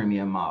as a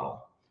premium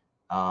model,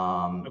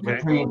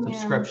 with premium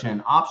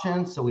subscription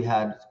options. So we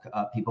had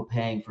people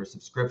paying for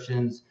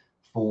subscriptions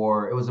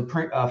it was a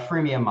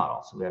freemium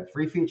model. So we had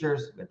free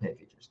features, we had paid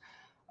features.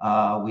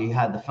 We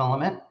had the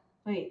filament.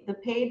 Wait, the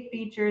paid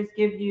features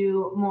give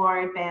you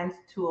more advanced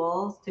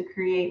tools to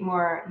create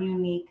more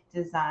unique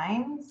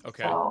designs.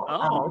 Okay.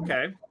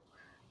 So,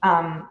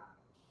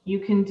 you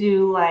can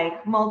do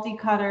like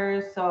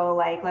multi-cutters. So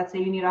like, let's say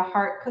you need a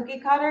heart cookie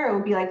cutter. It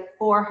would be like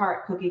 4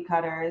 heart cookie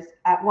cutters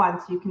at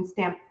once. You can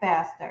stamp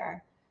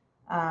faster.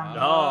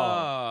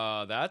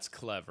 That's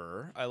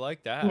clever. I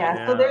like that.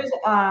 Yeah. So there's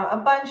a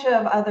bunch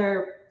of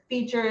other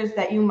features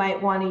that you might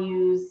want to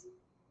use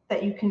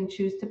that you can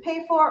choose to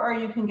pay for, or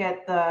you can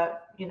get the,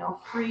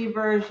 free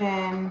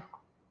version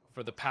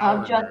for the power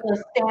of just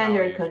the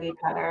standard cookie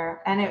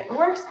cutter. And it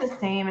works the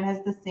same. It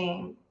has the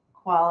same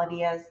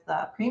quality as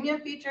the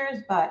premium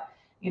features, but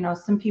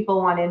some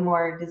people wanted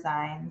more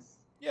designs.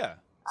 Yeah,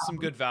 some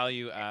good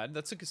value add.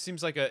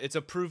 Seems like it's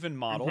a proven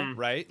model,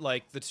 right?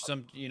 Like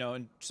some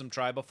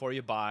try before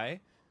you buy.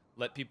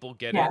 Let people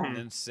get it and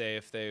then say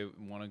if they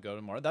want to go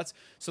to more. That's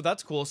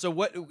cool. So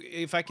what,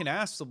 if I can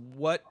ask,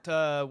 what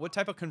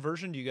type of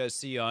conversion do you guys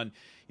see on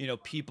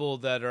people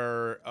that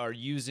are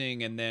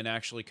using and then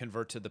actually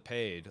convert to the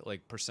paid,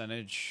 like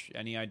percentage?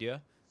 Any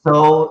idea?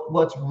 So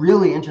what's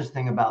really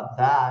interesting about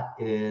that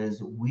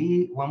is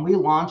when we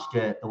launched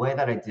it, the way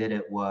that I did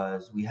it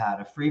was we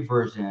had a free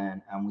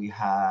version, and we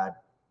had a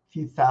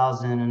few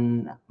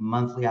thousand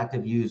monthly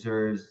active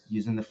users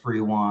using the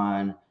free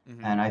one.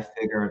 And I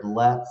figured,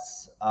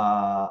 let's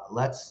add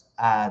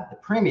the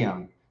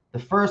premium. The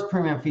first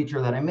premium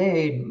feature that I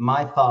made,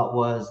 my thought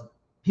was,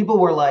 people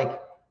were like,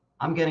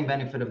 I'm getting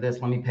benefit of this,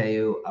 let me pay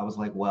you. I was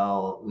like,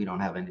 well, we don't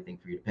have anything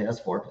for you to pay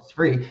us for because it's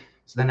free.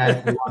 So then I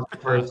launched the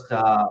first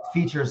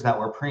features that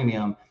were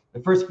premium. The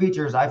first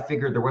features, I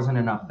figured there wasn't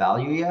enough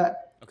value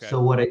yet. Okay.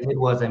 So what I did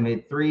was I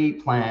made 3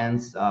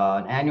 plans,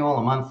 an annual,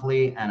 a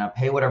monthly, and a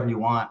pay whatever you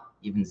want,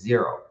 even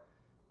 0.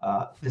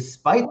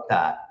 Despite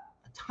that,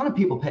 a ton of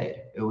people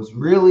paid. It was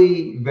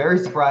really very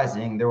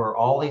surprising. There were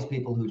all these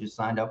people who just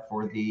signed up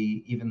for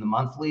even the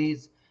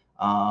monthlies,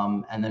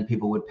 and then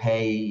people would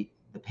pay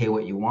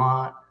what you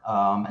want,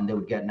 and they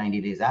would get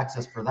 90 days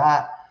access for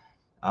that,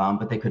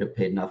 but they could have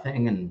paid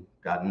nothing and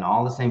gotten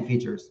all the same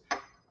features.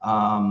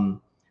 I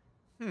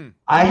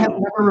have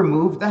never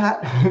removed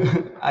that.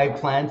 I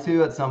plan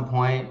to at some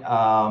point,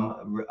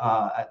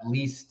 at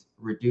least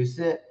reduce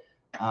it.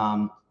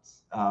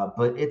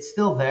 But it's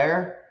still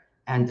there.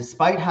 And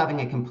despite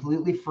having a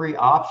completely free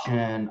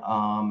option,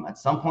 at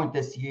some point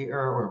this year,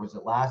 or was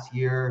it last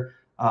year,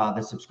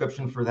 the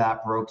subscription for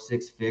that broke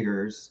 6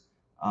 figures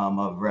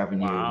of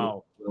revenue.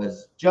 Wow.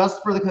 Was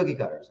just for the cookie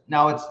cutters.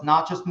 Now it's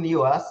not just in the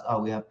US.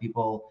 We have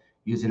people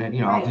using it.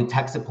 I'll do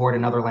tech support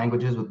in other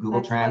languages with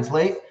Google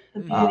Translate,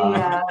 the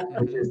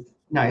beauty which is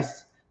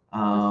nice.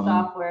 The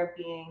software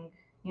being,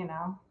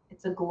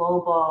 it's a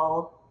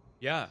global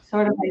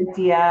sort of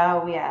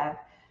idea. We have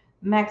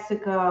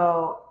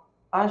Mexico,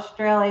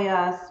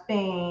 Australia,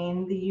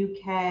 Spain, the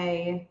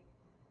UK,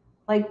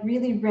 like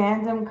really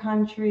random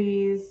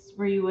countries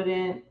where you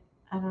wouldn't,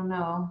 I don't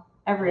know,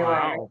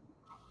 everywhere. Wow.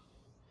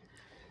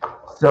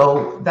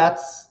 So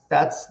that's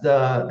just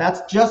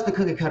the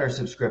cookie cutter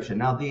subscription.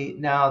 Now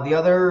the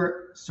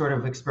other sort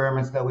of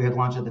experiments that we had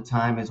launched at the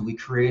time is we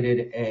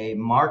created a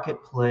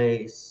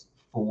marketplace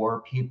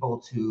for people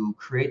to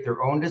create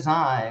their own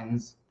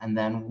designs, and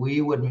then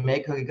we would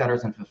make cookie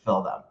cutters and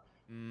fulfill them.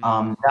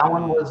 That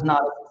one was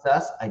not a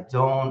success. I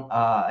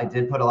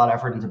did put a lot of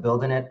effort into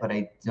building it, but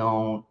it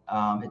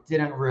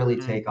didn't really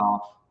take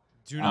off.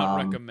 Do not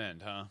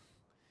recommend, huh?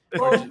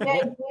 Well, the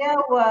idea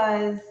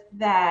was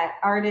that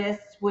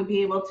artists would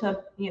be able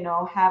to,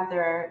 have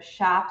their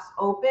shops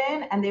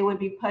open and they would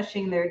be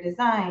pushing their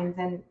designs,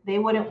 and they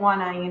wouldn't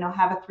want to,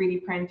 have a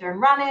 3D printer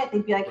and run it.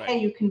 They'd be like, hey,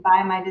 you can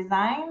buy my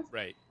designs.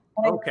 Right.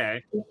 But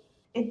okay.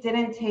 It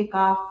didn't take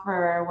off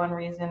for one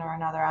reason or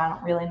another. I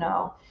don't really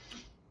know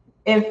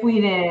if we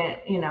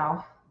didn't,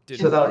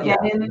 get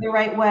in the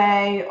right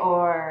way,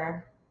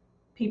 or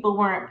people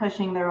weren't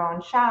pushing their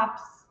own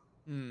shops.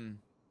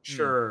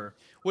 Sure.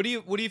 What do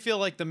you feel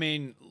like the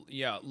main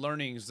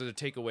learnings, the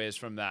takeaways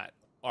from that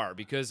are?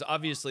 Because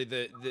obviously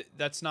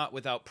that's not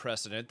without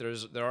precedent.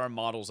 There are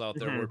models out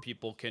there where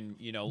people can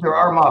there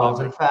are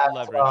models. In fact,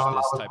 leverage I this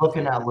was type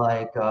looking of at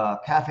like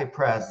Cafe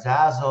Press,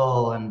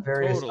 Zazzle, and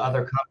various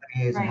other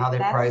companies and how they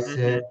price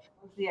it.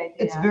 The idea.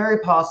 It's very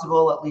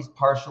possible, at least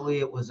partially,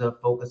 it was a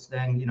focus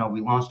thing.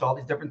 We launched all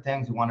these different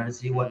things. We wanted to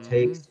see what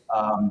takes.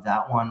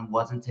 That one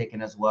wasn't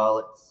taken as well.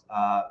 It's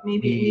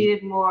maybe it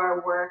needed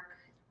more work.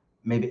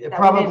 Maybe it that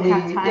probably we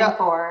didn't have time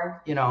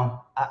for.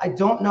 I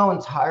don't know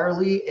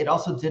entirely. It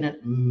also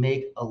didn't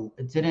make I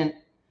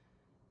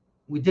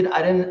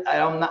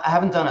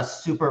haven't done a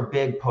super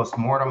big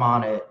postmortem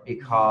on it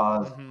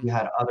because we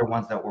had other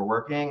ones that were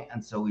working,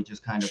 and so we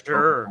just kind of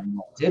focused on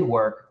what did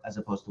work as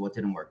opposed to what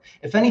didn't work.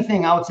 If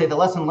anything, I would say the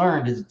lesson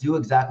learned is do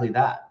exactly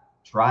that.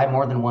 Try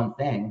more than one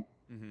thing,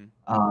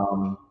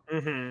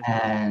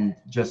 and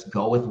just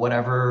go with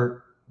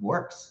whatever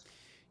works.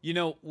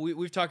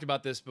 We've talked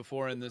about this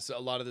before, and a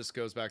lot of this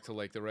goes back to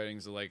like the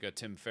writings of like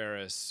Tim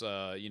Ferriss,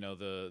 the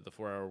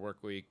 4-Hour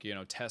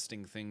Workweek,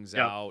 testing things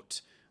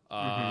out.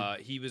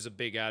 He was a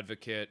big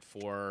advocate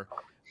for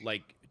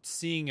like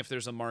seeing if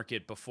there's a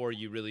market before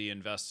you really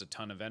invest a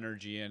ton of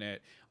energy in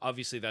it.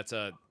 Obviously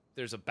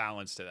there's a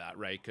balance to that,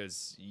 right?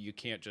 Because you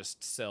can't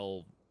just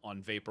sell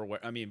on vaporware.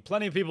 I mean,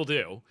 plenty of people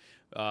do,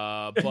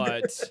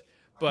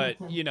 but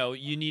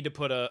you need to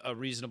put a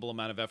reasonable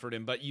amount of effort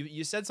in. But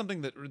you said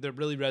something that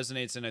really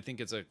resonates, and I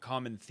think it's a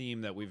common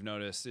theme that we've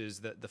noticed, is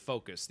that the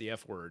focus, the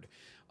F word.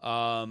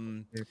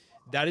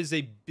 That is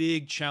a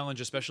big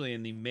challenge, especially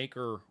in the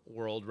maker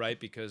world, right?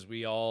 Because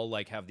we all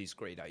like have these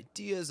great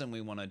ideas and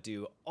we want to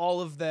do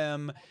all of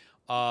them.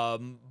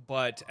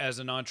 But as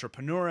an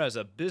entrepreneur, as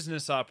a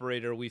business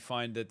operator, we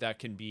find that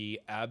can be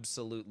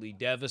absolutely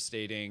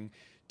devastating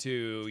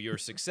to your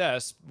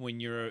success when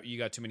you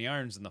got too many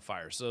irons in the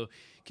fire. So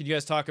can you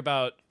guys talk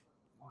about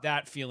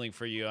that feeling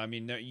for you? I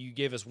mean, you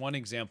gave us one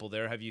example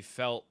there. Have you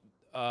felt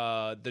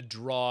the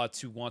draw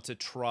to want to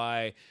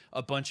try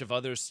a bunch of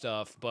other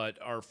stuff, but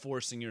are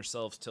forcing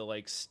yourselves to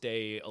like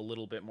stay a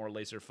little bit more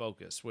laser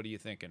focused? What are you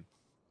thinking?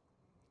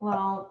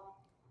 Well,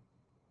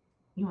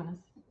 you want to?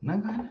 No,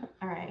 go ahead.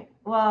 All right.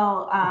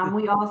 Well,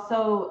 we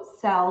also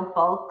sell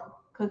bulk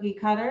cookie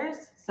cutters.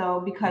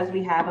 So because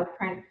we have a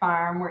print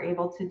farm, we're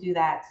able to do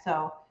that.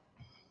 So,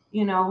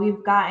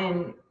 we've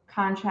gotten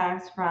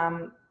contracts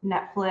from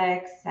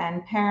Netflix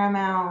and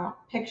Paramount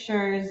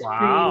Pictures.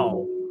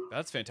 Wow.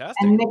 That's fantastic.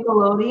 And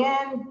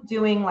Nickelodeon,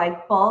 doing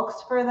like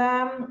bulks for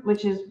them,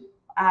 which is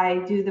I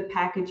do the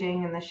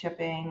packaging and the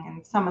shipping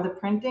and some of the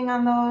printing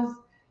on those.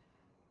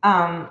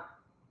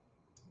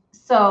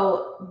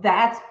 So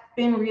that's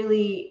been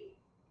really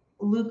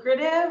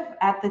lucrative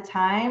at the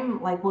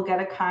time. Like we'll get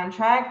a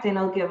contract and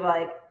it'll give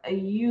like a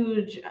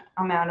huge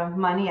amount of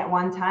money at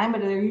one time,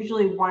 but they're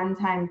usually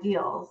one-time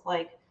deals.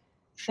 Like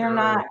they're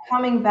not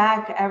coming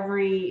back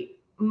every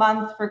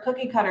month for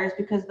cookie cutters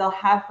because they'll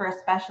have for a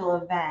special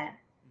event.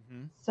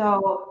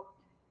 So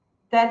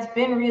that's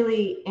been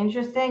really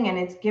interesting, and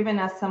it's given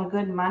us some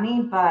good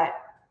money. But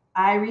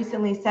I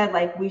recently said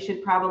like we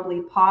should probably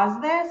pause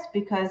this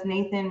because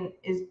Nathan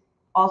is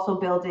also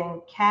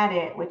building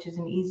CAD, which is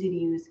an easy to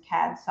use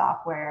CAD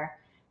software,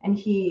 and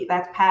he's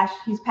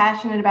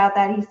passionate about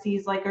that. He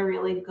sees like a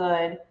really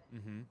good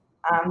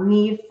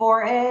need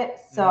for it.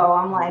 So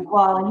I'm like,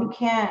 well, you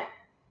can't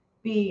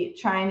be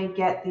trying to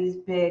get these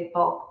big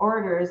bulk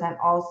orders and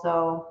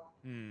also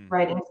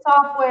writing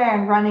software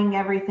and running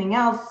everything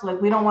else. Like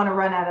we don't want to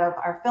run out of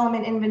our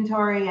filament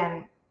inventory,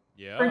 and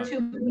for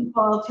two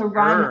people to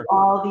run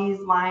all these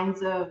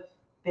lines of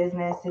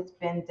business, it's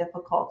been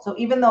difficult. So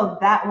even though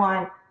that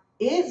one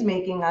is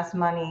making us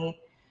money,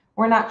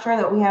 we're not sure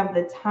that we have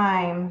the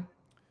time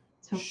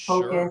to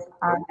focus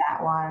on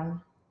that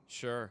one.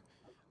 Sure.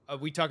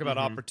 We talk about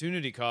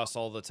opportunity costs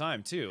all the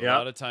time too. Yep. A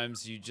lot of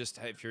times you just,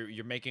 if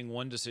you're making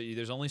one decision,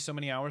 there's only so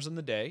many hours in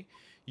the day.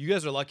 You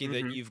guys are lucky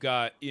that you've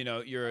got,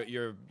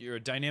 you're a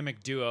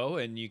dynamic duo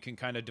and you can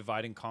kind of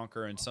divide and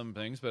conquer in some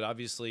things, but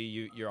obviously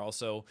you're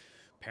also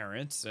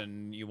parents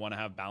and you want to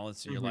have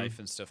balance in your life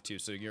and stuff too.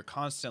 So you're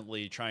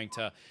constantly trying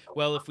to,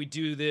 well, if we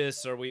do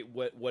this, or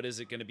what is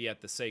it going to be at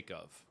the sake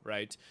of,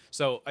 right?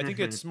 So I think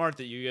it's smart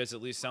that you guys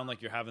at least sound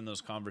like you're having those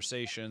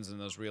conversations and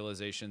those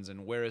realizations,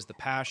 and where is the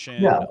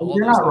passion? Yeah,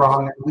 you're not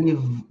wrong.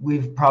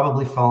 We've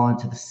probably fallen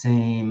into the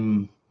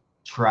same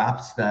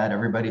traps that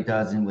everybody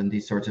does, and when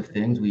these sorts of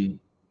things, we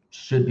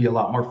should be a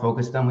lot more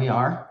focused than we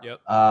are.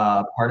 Yep.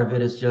 Part of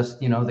it is just,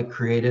 the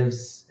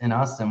creatives in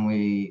us, and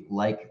we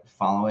like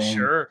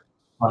following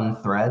fun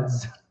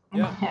threads.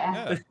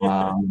 Yeah.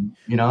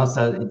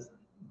 So it's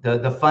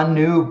the fun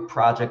new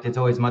project. It's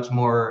always much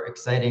more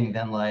exciting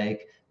than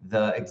like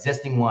the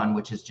existing one,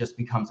 which is just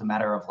becomes a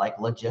matter of like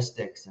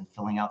logistics and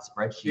filling out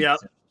spreadsheets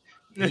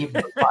and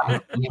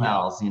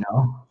emails.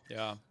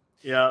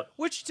 Yeah.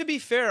 Which, to be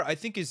fair, I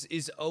think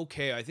is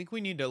okay. I think we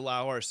need to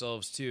allow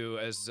ourselves to,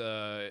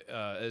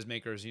 as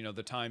makers,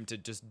 the time to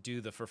just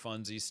do the for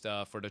funsies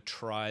stuff or to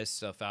try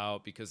stuff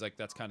out, because like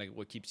that's kind of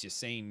what keeps you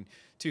sane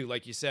too.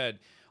 Like you said,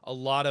 a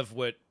lot of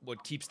what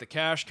keeps the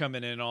cash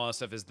coming in and all that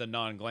stuff is the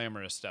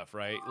non-glamorous stuff,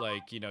 right?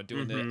 Like,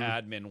 doing the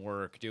admin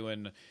work,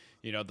 doing,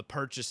 the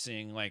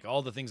purchasing, like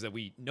all the things that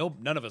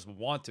none of us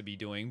want to be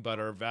doing, but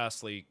are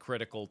vastly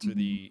critical to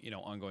the,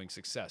 ongoing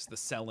success, the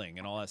selling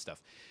and all that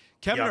stuff.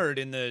 Kevin Nerd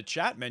in the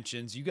chat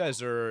mentions you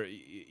guys are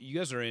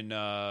in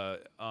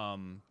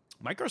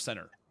Micro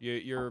Center.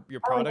 Your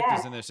product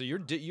is in there, so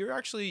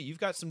you've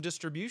got some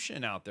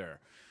distribution out there.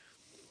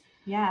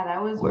 Yeah,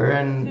 that was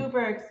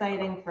super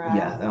exciting for us.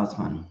 Yeah, that was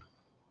fun.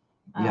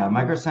 Yeah,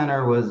 Micro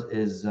Center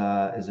is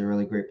a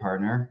really great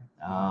partner.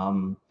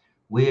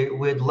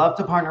 We'd love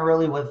to partner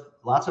really with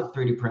lots of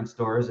 3D print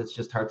stores. It's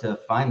just hard to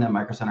find them.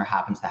 Micro Center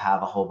happens to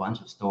have a whole bunch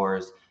of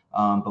stores.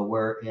 But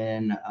we're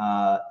in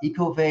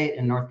Ecovate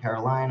in North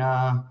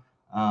Carolina.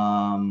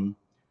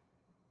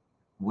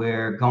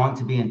 We're going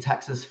to be in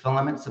Texas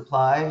Filament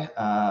Supply.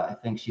 I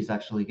think she's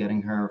actually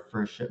getting her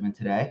first shipment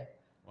today.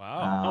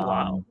 Wow.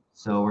 Wow.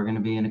 So we're going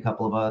to be in a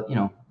couple of,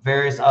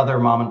 various other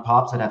mom and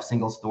pops that have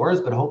single stores,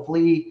 but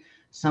hopefully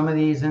some of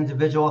these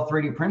individual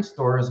 3D print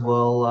stores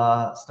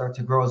will start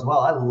to grow as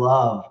well. I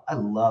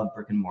love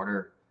brick and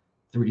mortar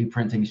 3D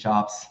printing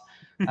shops.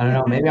 I don't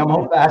know, maybe I'm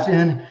old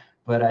fashioned,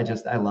 but I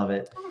love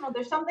it. I don't know.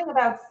 There's something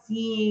about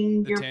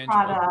seeing your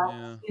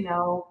product,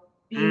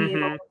 being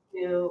able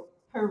to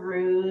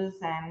peruse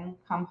and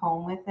come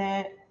home with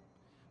it.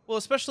 Well,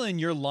 especially in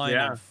your line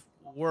of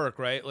work,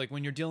 right? Like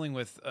when you're dealing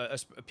with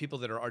people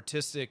that are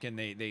artistic and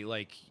they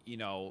like,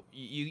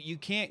 you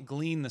can't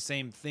glean the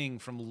same thing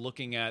from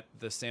looking at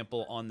the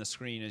sample on the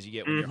screen as you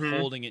get when you're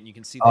holding it and you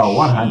can see the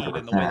sheen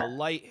and the way the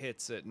light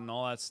hits it and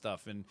all that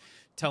stuff, and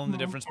telling the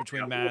difference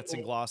between mattes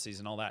and glossies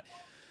and all that.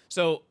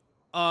 So,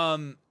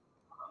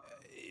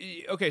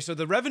 okay, so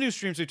the revenue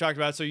streams we talked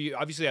about. So you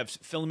obviously have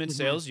filament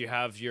sales. You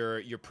have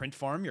your print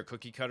farm, your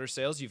cookie cutter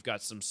sales. You've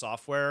got some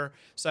software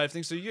side of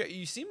things. So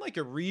you seem like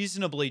you're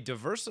reasonably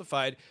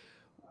diversified.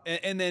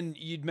 And then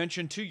you'd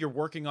mentioned too, you're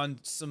working on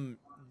some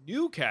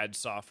new CAD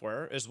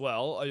software as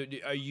well.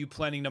 Are you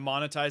planning to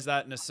monetize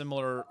that in a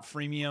similar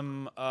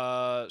freemium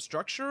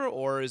structure,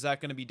 or is that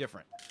going to be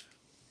different?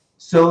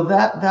 So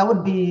that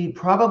would be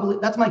probably,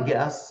 that's my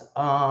guess.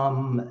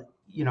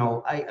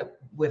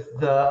 With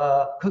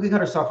the cookie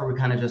cutter software, we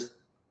kind of just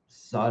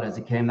saw it as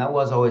it came. That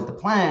was always the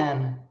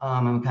plan.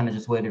 And we kind of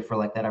just waited for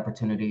like that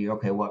opportunity.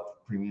 Okay,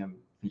 what premium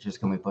features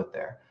can we put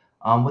there?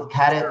 With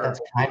CAD, that's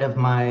kind of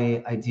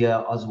my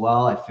idea as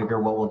well. I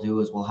figure what we'll do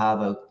is we'll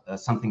have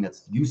something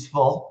that's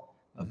useful,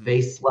 a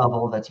base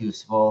level that's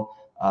useful.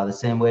 The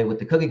same way with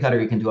the cookie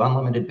cutter, you can do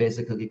unlimited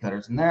basic cookie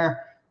cutters in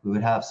there. We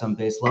would have some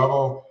base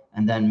level,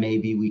 and then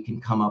maybe we can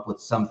come up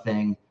with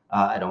something.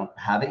 I don't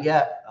have it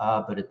yet,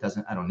 but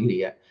I don't need it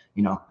yet.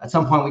 At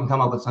some point we can come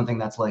up with something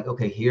that's like,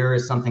 okay, here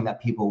is something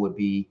that people would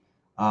be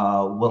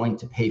willing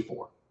to pay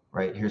for,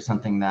 right? Here's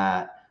something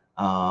that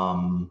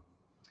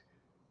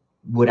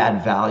would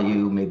add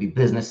value. Maybe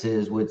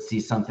businesses would see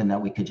something that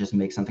we could just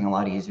make something a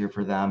lot easier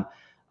for them.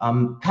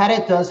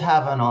 CAD does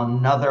have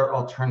another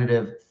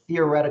alternative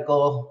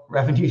theoretical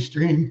revenue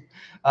stream,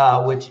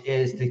 which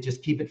is to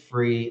just keep it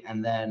free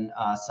and then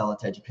sell it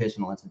to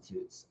educational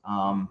institutes.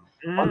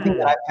 One thing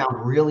that I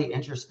found really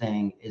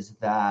interesting is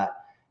that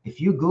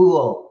if you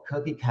Google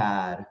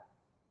CookieCAD,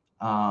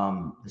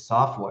 the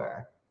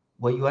software,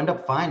 what you end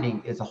up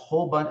finding is a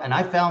whole bunch, and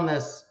I found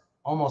this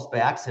almost by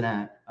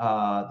accident.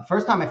 The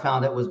first time I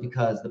found it was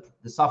because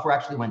the software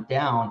actually went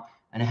down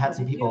and it had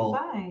some people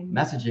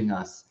messaging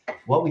us.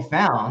 What we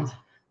found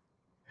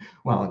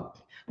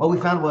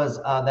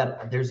was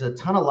that there's a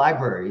ton of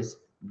libraries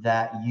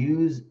that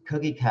use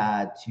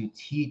CookieCAD to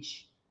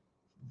teach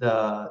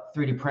the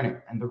 3D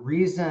printing. And the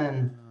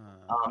reason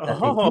that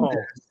they do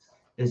this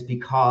is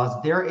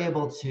because they're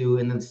able to,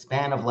 in the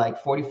span of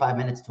like 45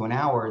 minutes to an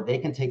hour, they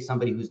can take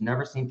somebody who's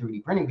never seen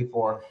 3D printing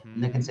before,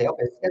 and they can say,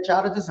 okay, sketch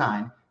out a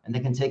design, and they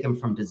can take them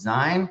from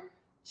design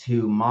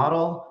to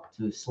model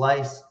to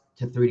slice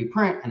to 3D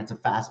print, and it's a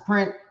fast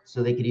print,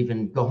 so they could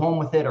even go home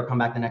with it or come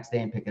back the next day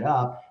and pick it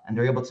up, and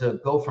they're able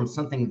to go from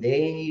something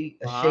a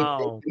shape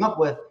they came up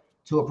with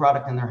to a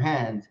product in their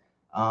hand,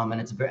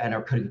 and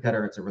our cookie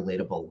cutter, it's a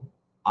relatable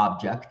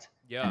object,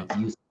 and it's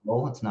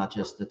useful. It's not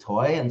just a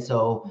toy, and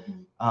so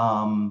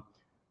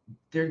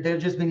they've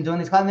just been doing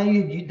these classes.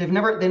 They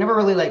never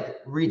really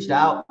like reached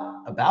out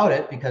about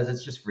it because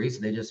it's just free,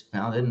 so they just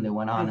found it and they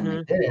went on and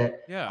they did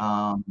it.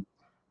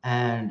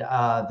 And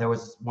there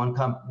was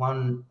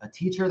a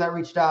teacher that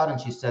reached out, and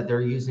she said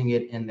they're using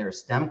it in their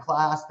STEM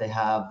class. They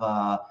have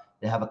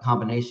a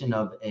combination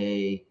of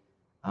a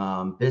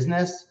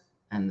business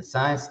and the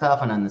science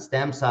stuff, and on the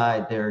STEM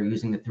side, they're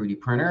using the 3D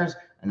printers,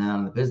 and then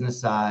on the business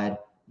side,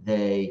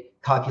 they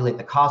calculate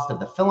the cost of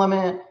the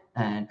filament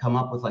and come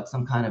up with like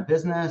some kind of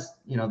business.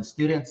 You know, the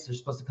students are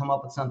supposed to come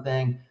up with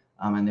something,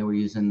 and they were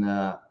using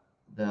the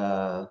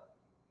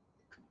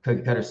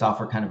cookie cutter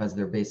software kind of as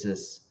their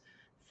basis.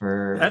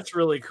 That's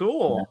really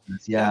cool.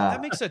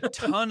 That makes a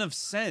ton of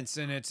sense,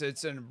 and it's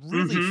a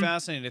really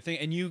fascinating thing.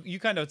 And you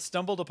kind of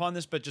stumbled upon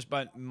this, but just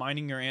by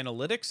mining your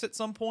analytics at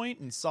some point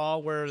and saw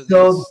where.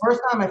 So the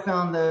first time I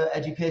found the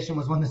education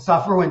was when the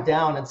software went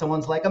down, and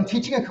someone's like, "I'm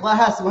teaching a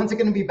class. When's it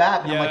going to be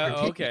back?" And I'm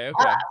like, okay.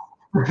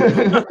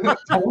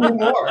 Tell me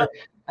more.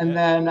 And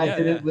then I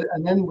did it,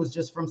 and then it was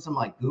just from some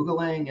like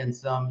Googling and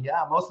some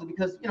mostly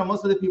because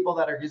most of the people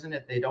that are using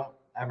it, they don't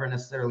ever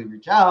necessarily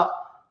reach out.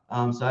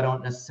 So I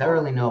don't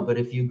necessarily know, but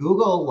if you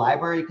Google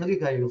library cookie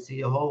cutter, you'll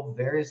see a whole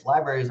various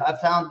libraries.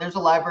 I've found there's a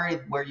library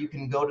where you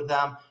can go to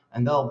them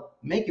and they'll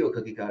make you a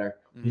cookie cutter.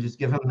 You just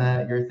give them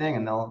your thing,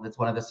 and it's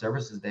one of the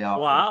services they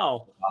offer.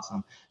 Wow,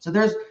 awesome. So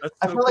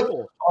I feel like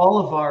all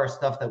of our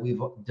stuff that we've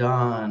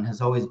done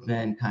has always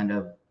been kind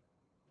of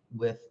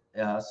with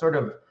sort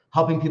of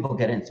helping people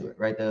get into it,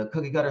 right? The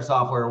cookie cutter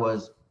software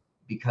was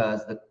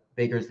because the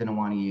bakers didn't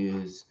want to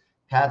use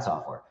CAD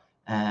software.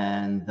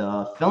 And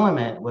the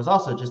filament was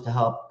also just to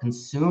help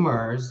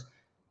consumers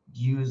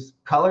use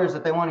colors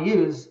that they want to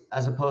use,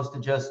 as opposed to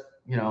just,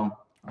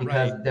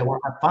 because they want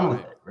to have fun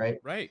with it, right?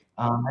 Right.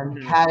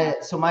 And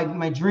CAD. So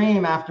my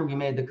dream after we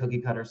made the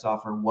cookie cutter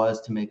software was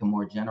to make a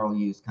more general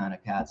use kind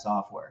of CAD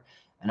software.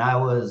 And I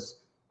was,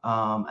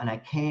 and I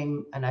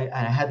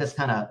had this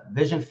kind of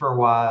vision for a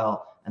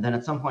while. And then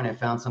at some point I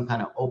found some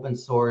kind of open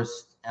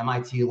source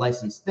MIT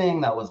licensed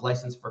thing that was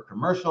licensed for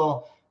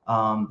commercial,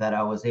 that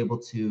I was able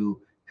to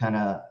kind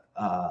of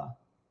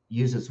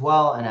use as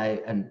well,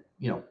 and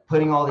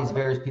putting all these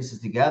various pieces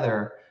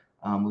together,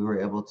 we were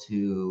able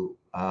to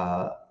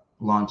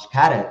launch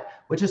CAD,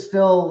 which is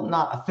still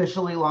not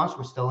officially launched.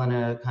 We're still in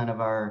a kind of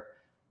our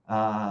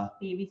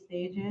baby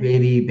stages,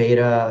 baby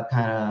beta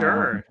kind of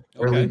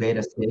early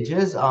beta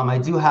stages. I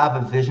do have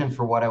a vision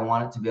for what I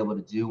want it to be able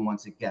to do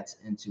once it gets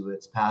into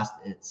past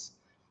its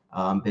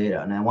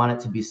beta, and I want it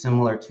to be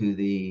similar to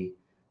the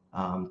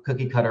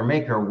cookie cutter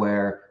maker,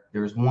 where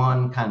there's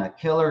one kind of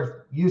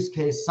killer use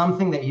case,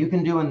 something that you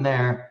can do in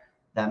there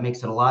that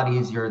makes it a lot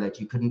easier that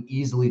you couldn't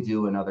easily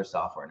do in other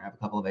software. And I have a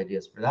couple of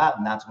ideas for that,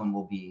 and that's when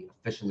we'll be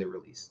officially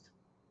released.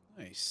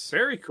 Nice.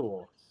 Very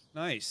cool.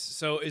 Nice.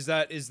 So is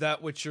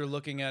that what you're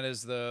looking at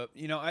as the,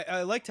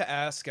 I like to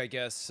ask, I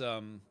guess,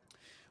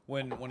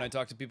 when I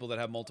talk to people that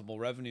have multiple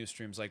revenue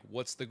streams, like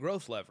what's the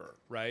growth lever,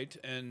 right?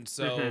 And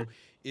so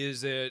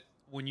is it,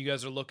 when you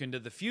guys are looking to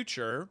the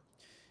future,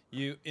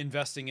 you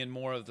investing in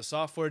more of the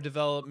software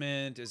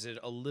development? Is it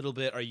a little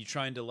bit, are you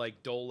trying to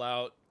like dole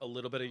out a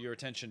little bit of your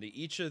attention to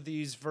each of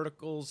these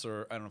verticals,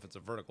 or I don't know if it's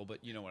a vertical,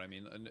 but you know what I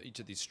mean, each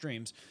of these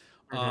streams?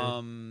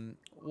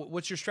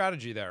 What's your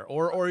strategy there?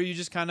 Or are you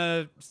just kind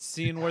of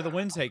seeing where the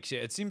wind takes you?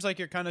 It seems like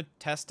you're kind of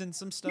testing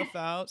some stuff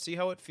out, see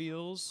how it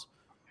feels.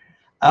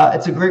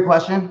 It's a great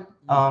question.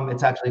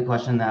 It's actually a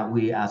question that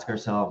we ask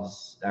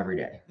ourselves every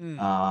day,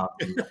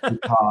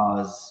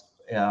 because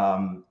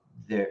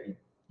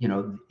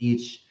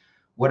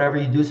whatever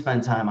you do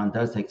spend time on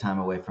does take time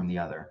away from the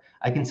other.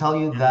 I can tell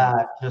you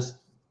that just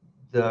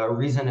the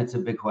reason it's a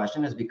big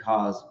question is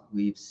because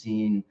we've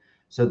seen,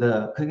 so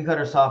the cookie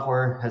cutter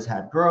software has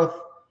had growth.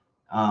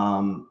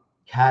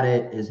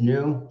 CAD is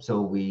new,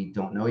 so we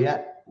don't know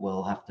yet.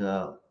 We'll have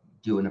to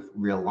do a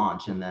real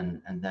launch and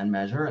then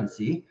measure and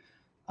see.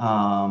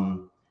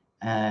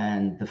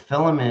 And the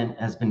filament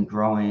has been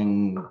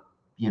growing,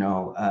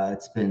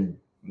 it's been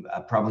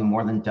probably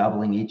more than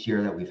doubling each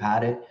year that we've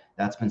had it.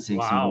 That's been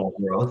seeing some real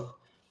growth.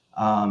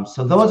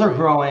 So those are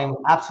growing.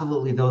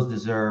 Absolutely, those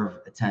deserve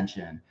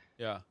attention.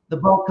 Yeah. The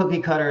bulk cookie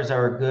cutters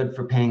are good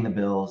for paying the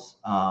bills.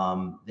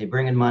 They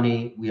bring in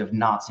money. We have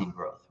not seen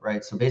growth,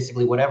 right? So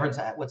basically,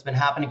 what's been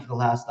happening for the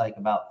last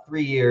about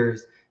 3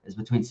 years is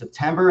between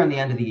September and the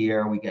end of the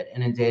year, we get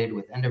inundated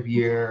with end of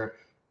year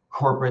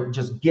corporate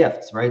just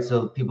gifts, right?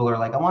 So people are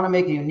like, I want to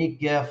make a unique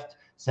gift,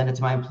 send it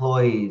to my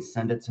employees,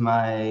 send it to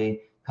my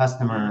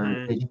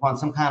customers. They just want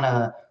some kind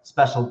of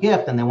special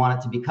gift and they want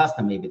it to be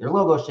custom, maybe their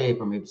logo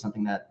shape or maybe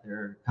something that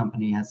their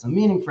company has some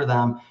meaning for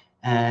them.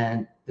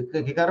 And the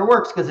cookie cutter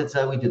works because it's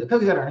we do the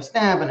cookie cutter on a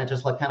stamp and it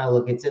just like kind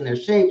of it's in their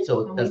shape,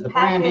 so it does the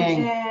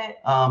branding.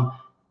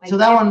 So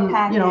that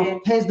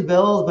one, pays the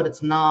bills, but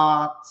it's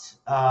not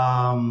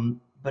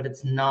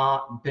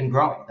been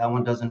growing. That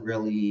one doesn't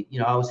really,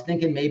 I was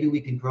thinking maybe we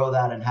could grow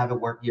that and have it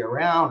work year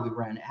round. We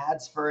ran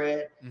ads for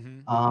it.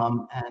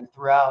 And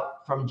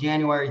throughout from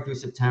January through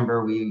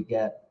September, we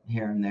get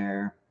here and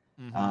there,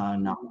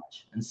 not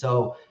much. And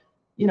so,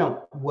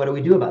 what do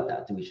we do about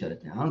that? Do we shut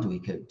it down? Do we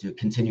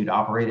continue to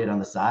operate it on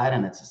the side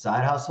and it's a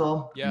side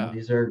hustle? Yeah.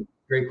 These are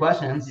great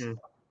questions.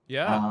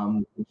 Yeah.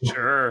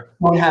 Sure.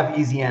 Don't have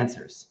easy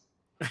answers.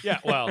 Yeah.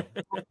 Well,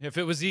 if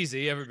it was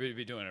easy, everybody would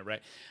be doing it,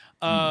 right?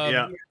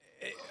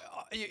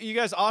 You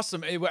guys,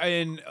 awesome.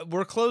 And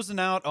we're closing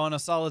out on a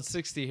solid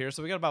 60 here.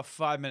 So we got about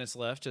 5 minutes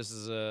left, just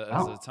as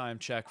a time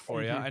check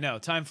for you. I know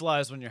time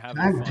flies when you're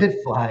having fun. Time did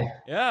fly.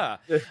 Yeah.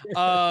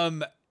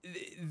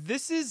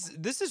 This is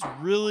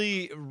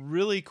really,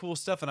 really cool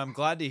stuff. And I'm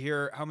glad to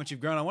hear how much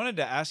you've grown. I wanted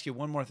to ask you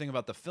one more thing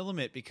about the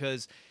filament,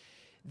 because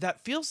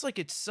that feels like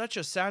it's such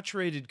a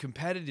saturated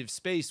competitive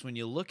space when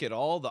you look at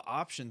all the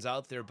options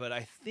out there. But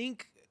I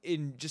think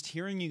in just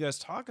hearing you guys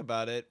talk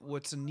about it,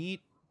 what's a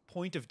neat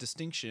point of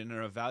distinction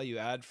or a value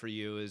add for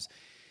you is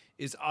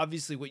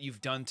obviously what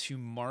you've done to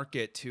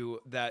market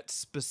to that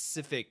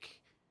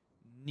specific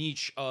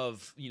niche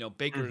of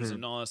bakers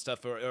and all that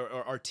stuff, or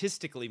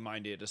artistically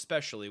minded,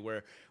 especially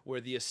where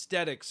the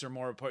aesthetics are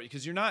more important,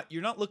 because you're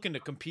not looking to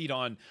compete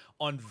on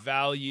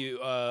value,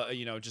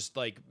 just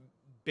like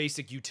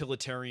basic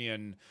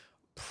utilitarian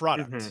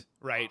product,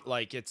 right?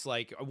 Like it's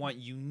like I want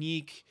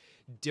unique,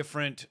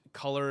 different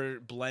color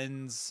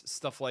blends,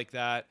 stuff like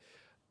that.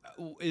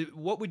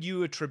 What would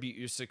you attribute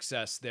your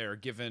success there,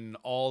 given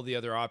all the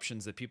other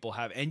options that people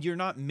have? And you're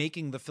not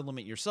making the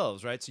filament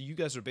yourselves, right? So you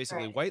guys are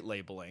basically white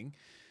labeling,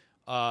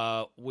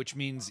 which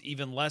means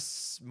even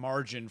less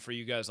margin for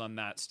you guys on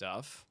that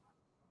stuff.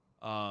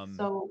 We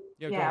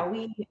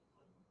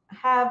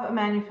have a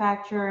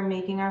manufacturer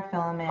making our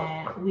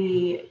filament.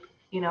 We,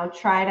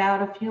 tried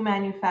out a few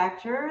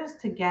manufacturers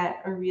to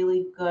get a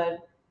really good,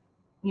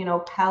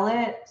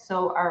 pellet.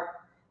 So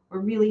we're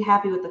really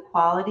happy with the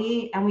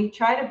quality, and we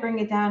try to bring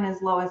it down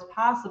as low as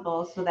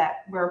possible so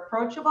that we're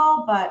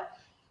approachable, but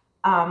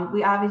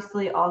we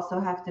obviously also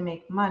have to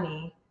make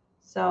money.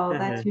 So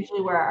that's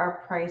usually where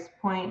our price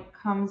point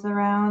comes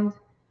around.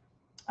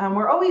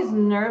 We're always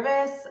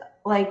nervous.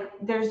 Like,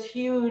 there's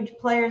huge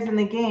players in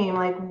the game.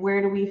 Like,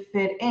 where do we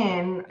fit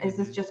in? Is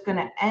this just going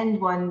to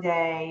end one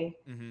day?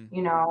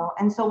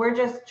 And so we're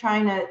just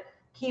trying to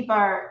keep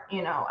our,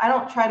 I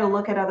don't try to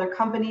look at other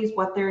companies,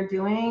 what they're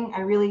doing.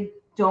 I really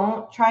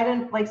don't try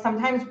to, like,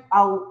 sometimes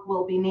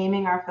we'll be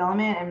naming our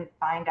filament and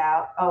find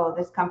out, oh,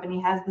 this company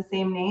has the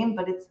same name,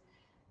 but it's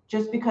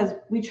just because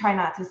we try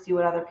not to see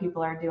what other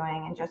people are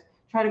doing and just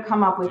try to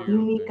come up with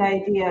unique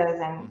ideas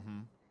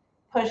and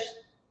push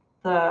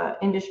the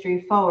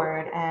industry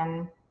forward.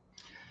 And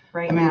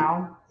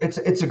now it's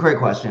a great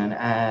question.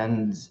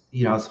 And,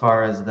 as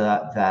far as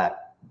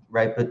that,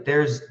 right. But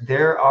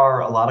there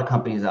are a lot of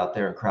companies out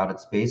there in crowded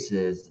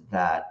spaces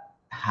that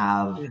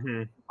have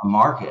a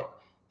market.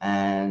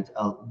 And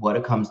what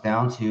it comes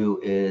down to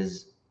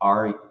is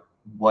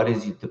what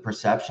is the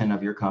perception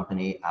of your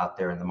company out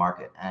there in the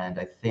market? And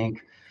I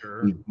think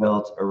we've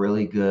built a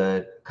really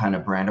good kind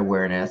of brand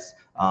awareness.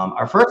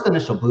 Our first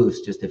initial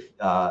boost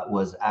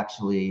was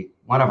actually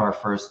one of our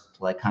first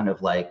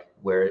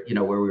where we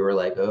were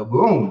like, oh,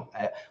 boom.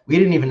 We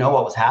didn't even know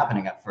what was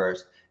happening at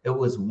first. It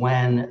was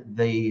when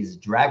these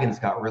dragons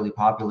got really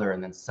popular,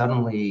 and then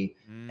suddenly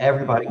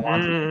everybody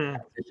wanted to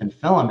transition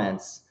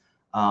filaments.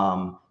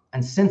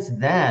 And since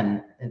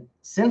then,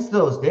 since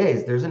those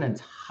days, there's an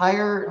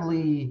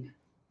entirely,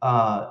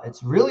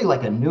 it's really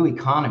like a new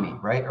economy,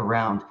 right?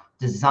 Around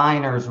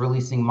designers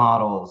releasing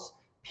models,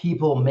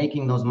 people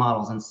making those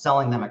models and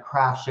selling them at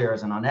craft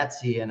shares and on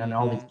Etsy and in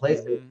all these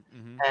places.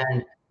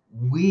 And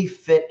we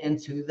fit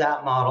into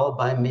that model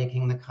by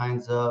making the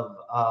kinds of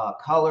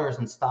colors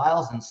and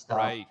styles and stuff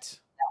that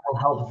will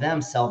help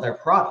them sell their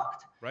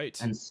product. Right.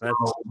 And so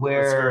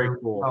that's very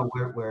cool.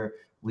 we're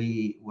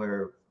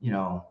we're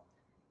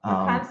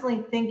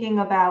constantly thinking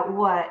about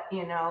what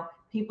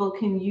people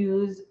can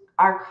use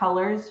our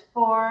colors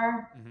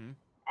for,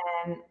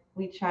 and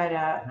we try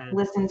to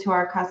listen to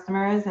our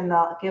customers, and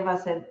they'll give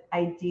us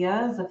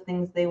ideas of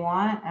things they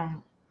want.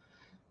 And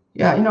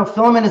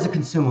filament is a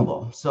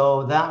consumable,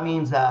 so that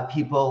means that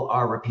people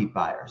are repeat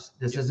buyers.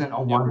 This isn't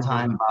a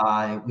one-time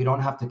buy. We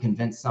don't have to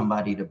convince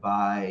somebody to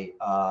buy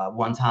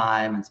one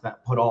time and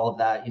put all of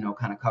that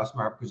kind of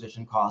customer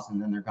acquisition costs, and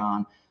then they're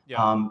gone.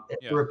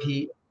 It's a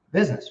repeat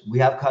business. We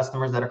have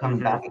customers that are coming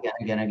back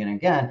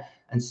again.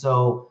 And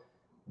so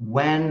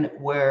when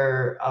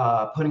we're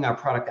putting our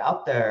product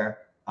out there,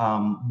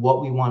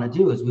 what we want to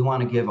do is we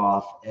want to give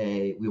off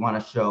we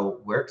want to show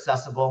we're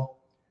accessible.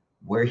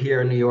 We're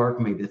here in New York.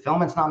 Maybe the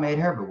filment's not made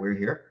here, but we're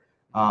here.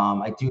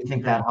 I do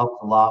think that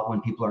helps a lot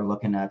when people are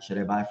looking at, should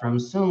I buy from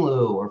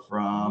Sunlu or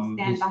from...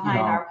 We stand behind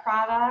our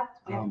product.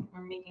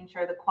 We're making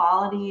sure the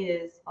quality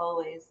is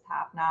always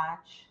top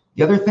notch.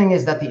 The other thing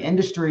is that the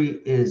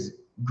industry is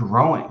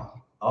growing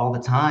all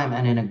the time.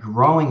 And in a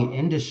growing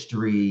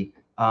industry,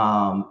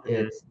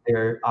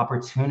 their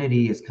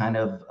opportunity is kind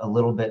of a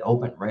little bit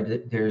open,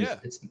 right? There's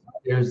an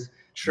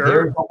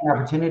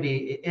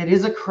opportunity. It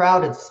is a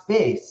crowded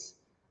space.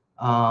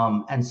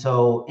 And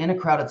so in a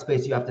crowded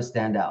space, you have to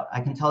stand out.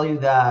 I can tell you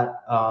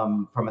that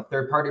from a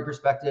third-party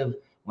perspective,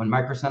 when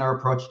Micro Center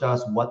approached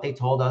us, what they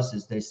told us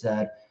is they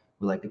said,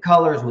 we like the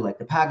colors, we like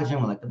the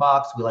packaging, we like the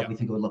box, we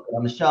think it would look good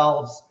on the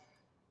shelves.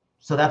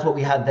 So that's what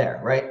we had there,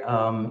 right?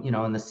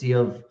 In the sea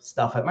of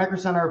stuff at Micro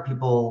Center,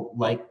 people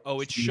like...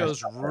 it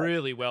shows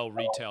really well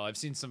retail. I've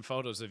seen some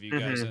photos of you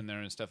guys in there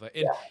and stuff.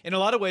 In a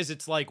lot of ways,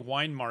 it's like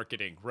wine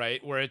marketing,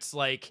 right? Where it's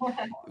like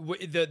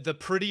the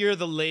prettier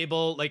the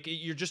label, like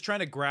you're just trying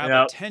to grab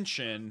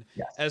attention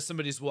as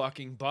somebody's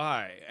walking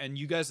by. And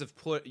you guys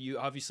you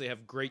obviously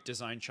have great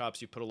design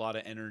chops. You put a lot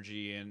of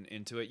energy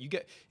into it.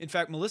 In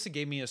fact, Melissa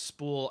gave me a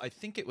spool. I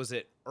think it was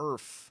at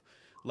IRF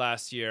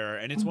last year,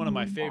 and it's one of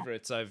my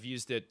favorites. I've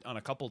used it on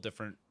a couple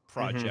different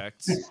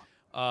projects,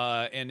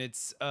 and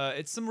it's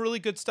some really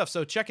good stuff.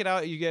 So check it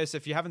out, you guys.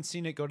 If you haven't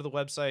seen it, go to the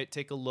website,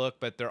 take a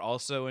look. But they're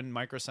also in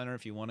Micro Center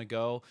if you want to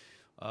go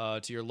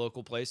to your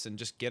local place and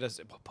just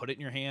put it in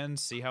your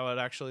hands, see how it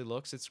actually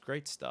looks. It's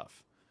great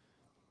stuff.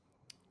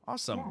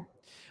 Awesome. Yeah.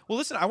 Well,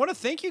 listen, I want to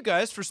thank you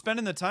guys for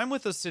spending the time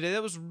with us today.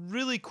 That was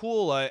really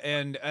cool,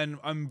 and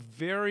I'm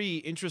very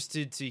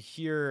interested to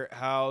hear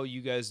how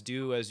you guys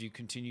do as you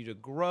continue to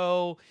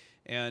grow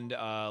and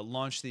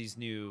launch these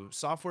new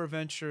software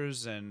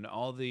ventures and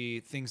all the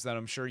things that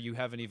I'm sure you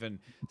haven't even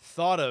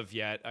thought of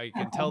yet. I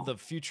can tell the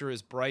future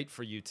is bright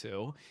for you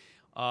two,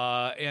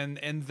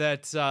 and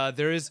that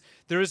there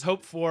is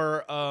hope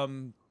for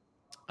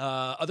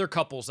other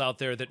couples out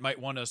there that might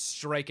want to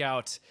strike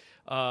out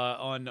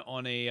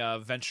on a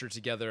venture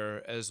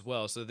together as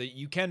well, so that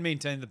you can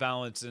maintain the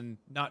balance and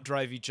not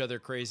drive each other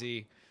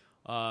crazy.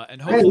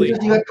 And hopefully,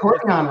 you had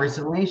Courtney on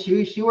recently.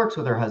 She works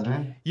with her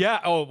husband. Yeah.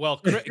 Oh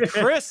well,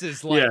 Chris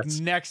is like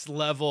next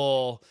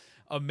level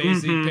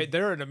amazing.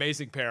 They're an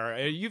amazing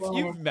pair.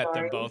 You've met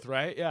them both,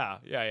 right? Yeah.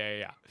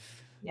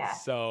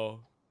 So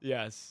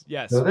yes.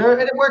 So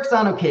it works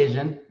on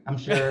occasion. I'm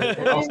sure.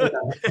 It also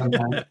does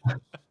sometimes.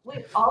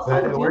 We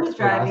also do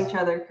drive each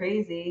other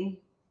crazy.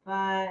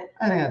 But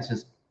I think that's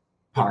just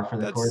par for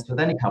the course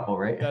with any couple,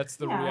 right? That's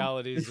the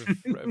realities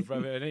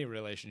of any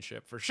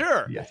relationship, for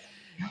sure. Yes.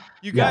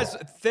 You guys,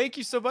 thank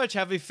you so much.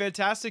 Have a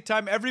fantastic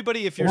time,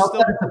 everybody. If you're it's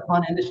a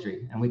fun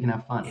industry, and we can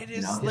have fun. It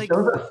is like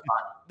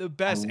the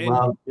best.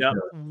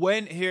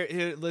 When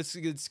here, let's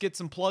get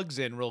some plugs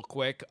in real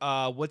quick.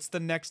 What's the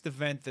next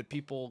event that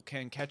people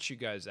can catch you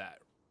guys at?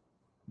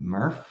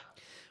 Murph.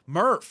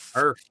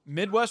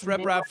 Midwest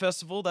Rep Rap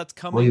Festival. That's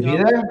coming. Will you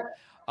be there?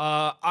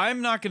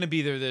 I'm not going to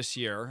be there this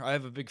year. I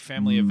have a big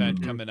family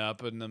event coming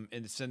up, and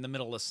it's in the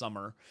middle of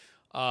summer.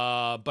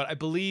 But I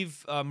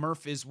believe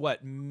Murph is what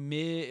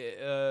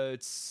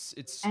it's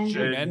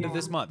June, end of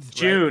this month.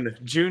 June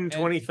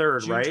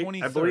 23rd, right? June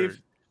 23rd, I believe.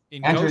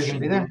 In Goshen.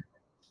 Be there?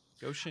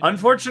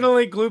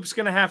 Unfortunately, Gloop's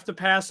going to have to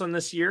pass on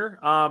this year.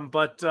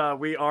 But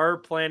we are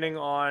planning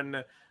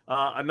on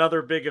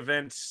another big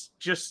event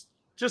just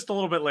a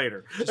little bit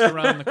later. Just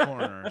around the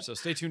corner. So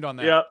stay tuned on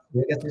that. Yep.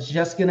 It's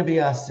just going to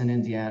be us in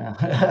Indiana.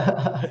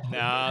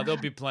 Nah,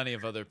 there'll be plenty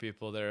of other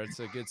people there. It's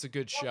a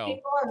good show.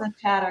 People in the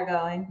chat are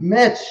going.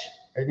 Mitch,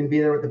 are you going to be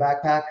there with the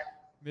backpack?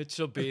 Mitch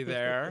will be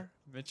there.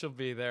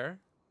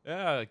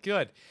 Yeah,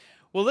 good.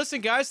 Well, listen,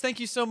 guys, thank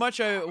you so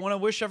much. I want to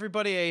wish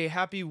everybody a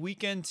happy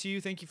weekend to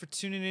you. Thank you for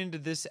tuning in to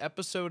this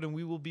episode, and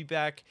we will be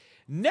back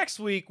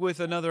next week with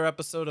another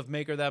episode of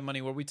Make or That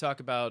Money, where we talk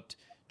about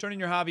turning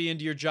your hobby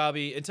into your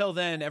jobby. Until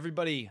then,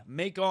 everybody,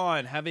 make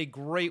on. Have a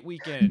great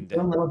weekend.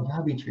 Don't little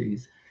jobby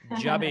trees.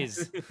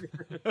 Jobbies.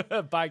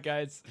 Bye,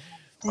 guys.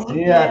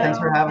 See ya. Thanks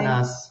for having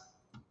us.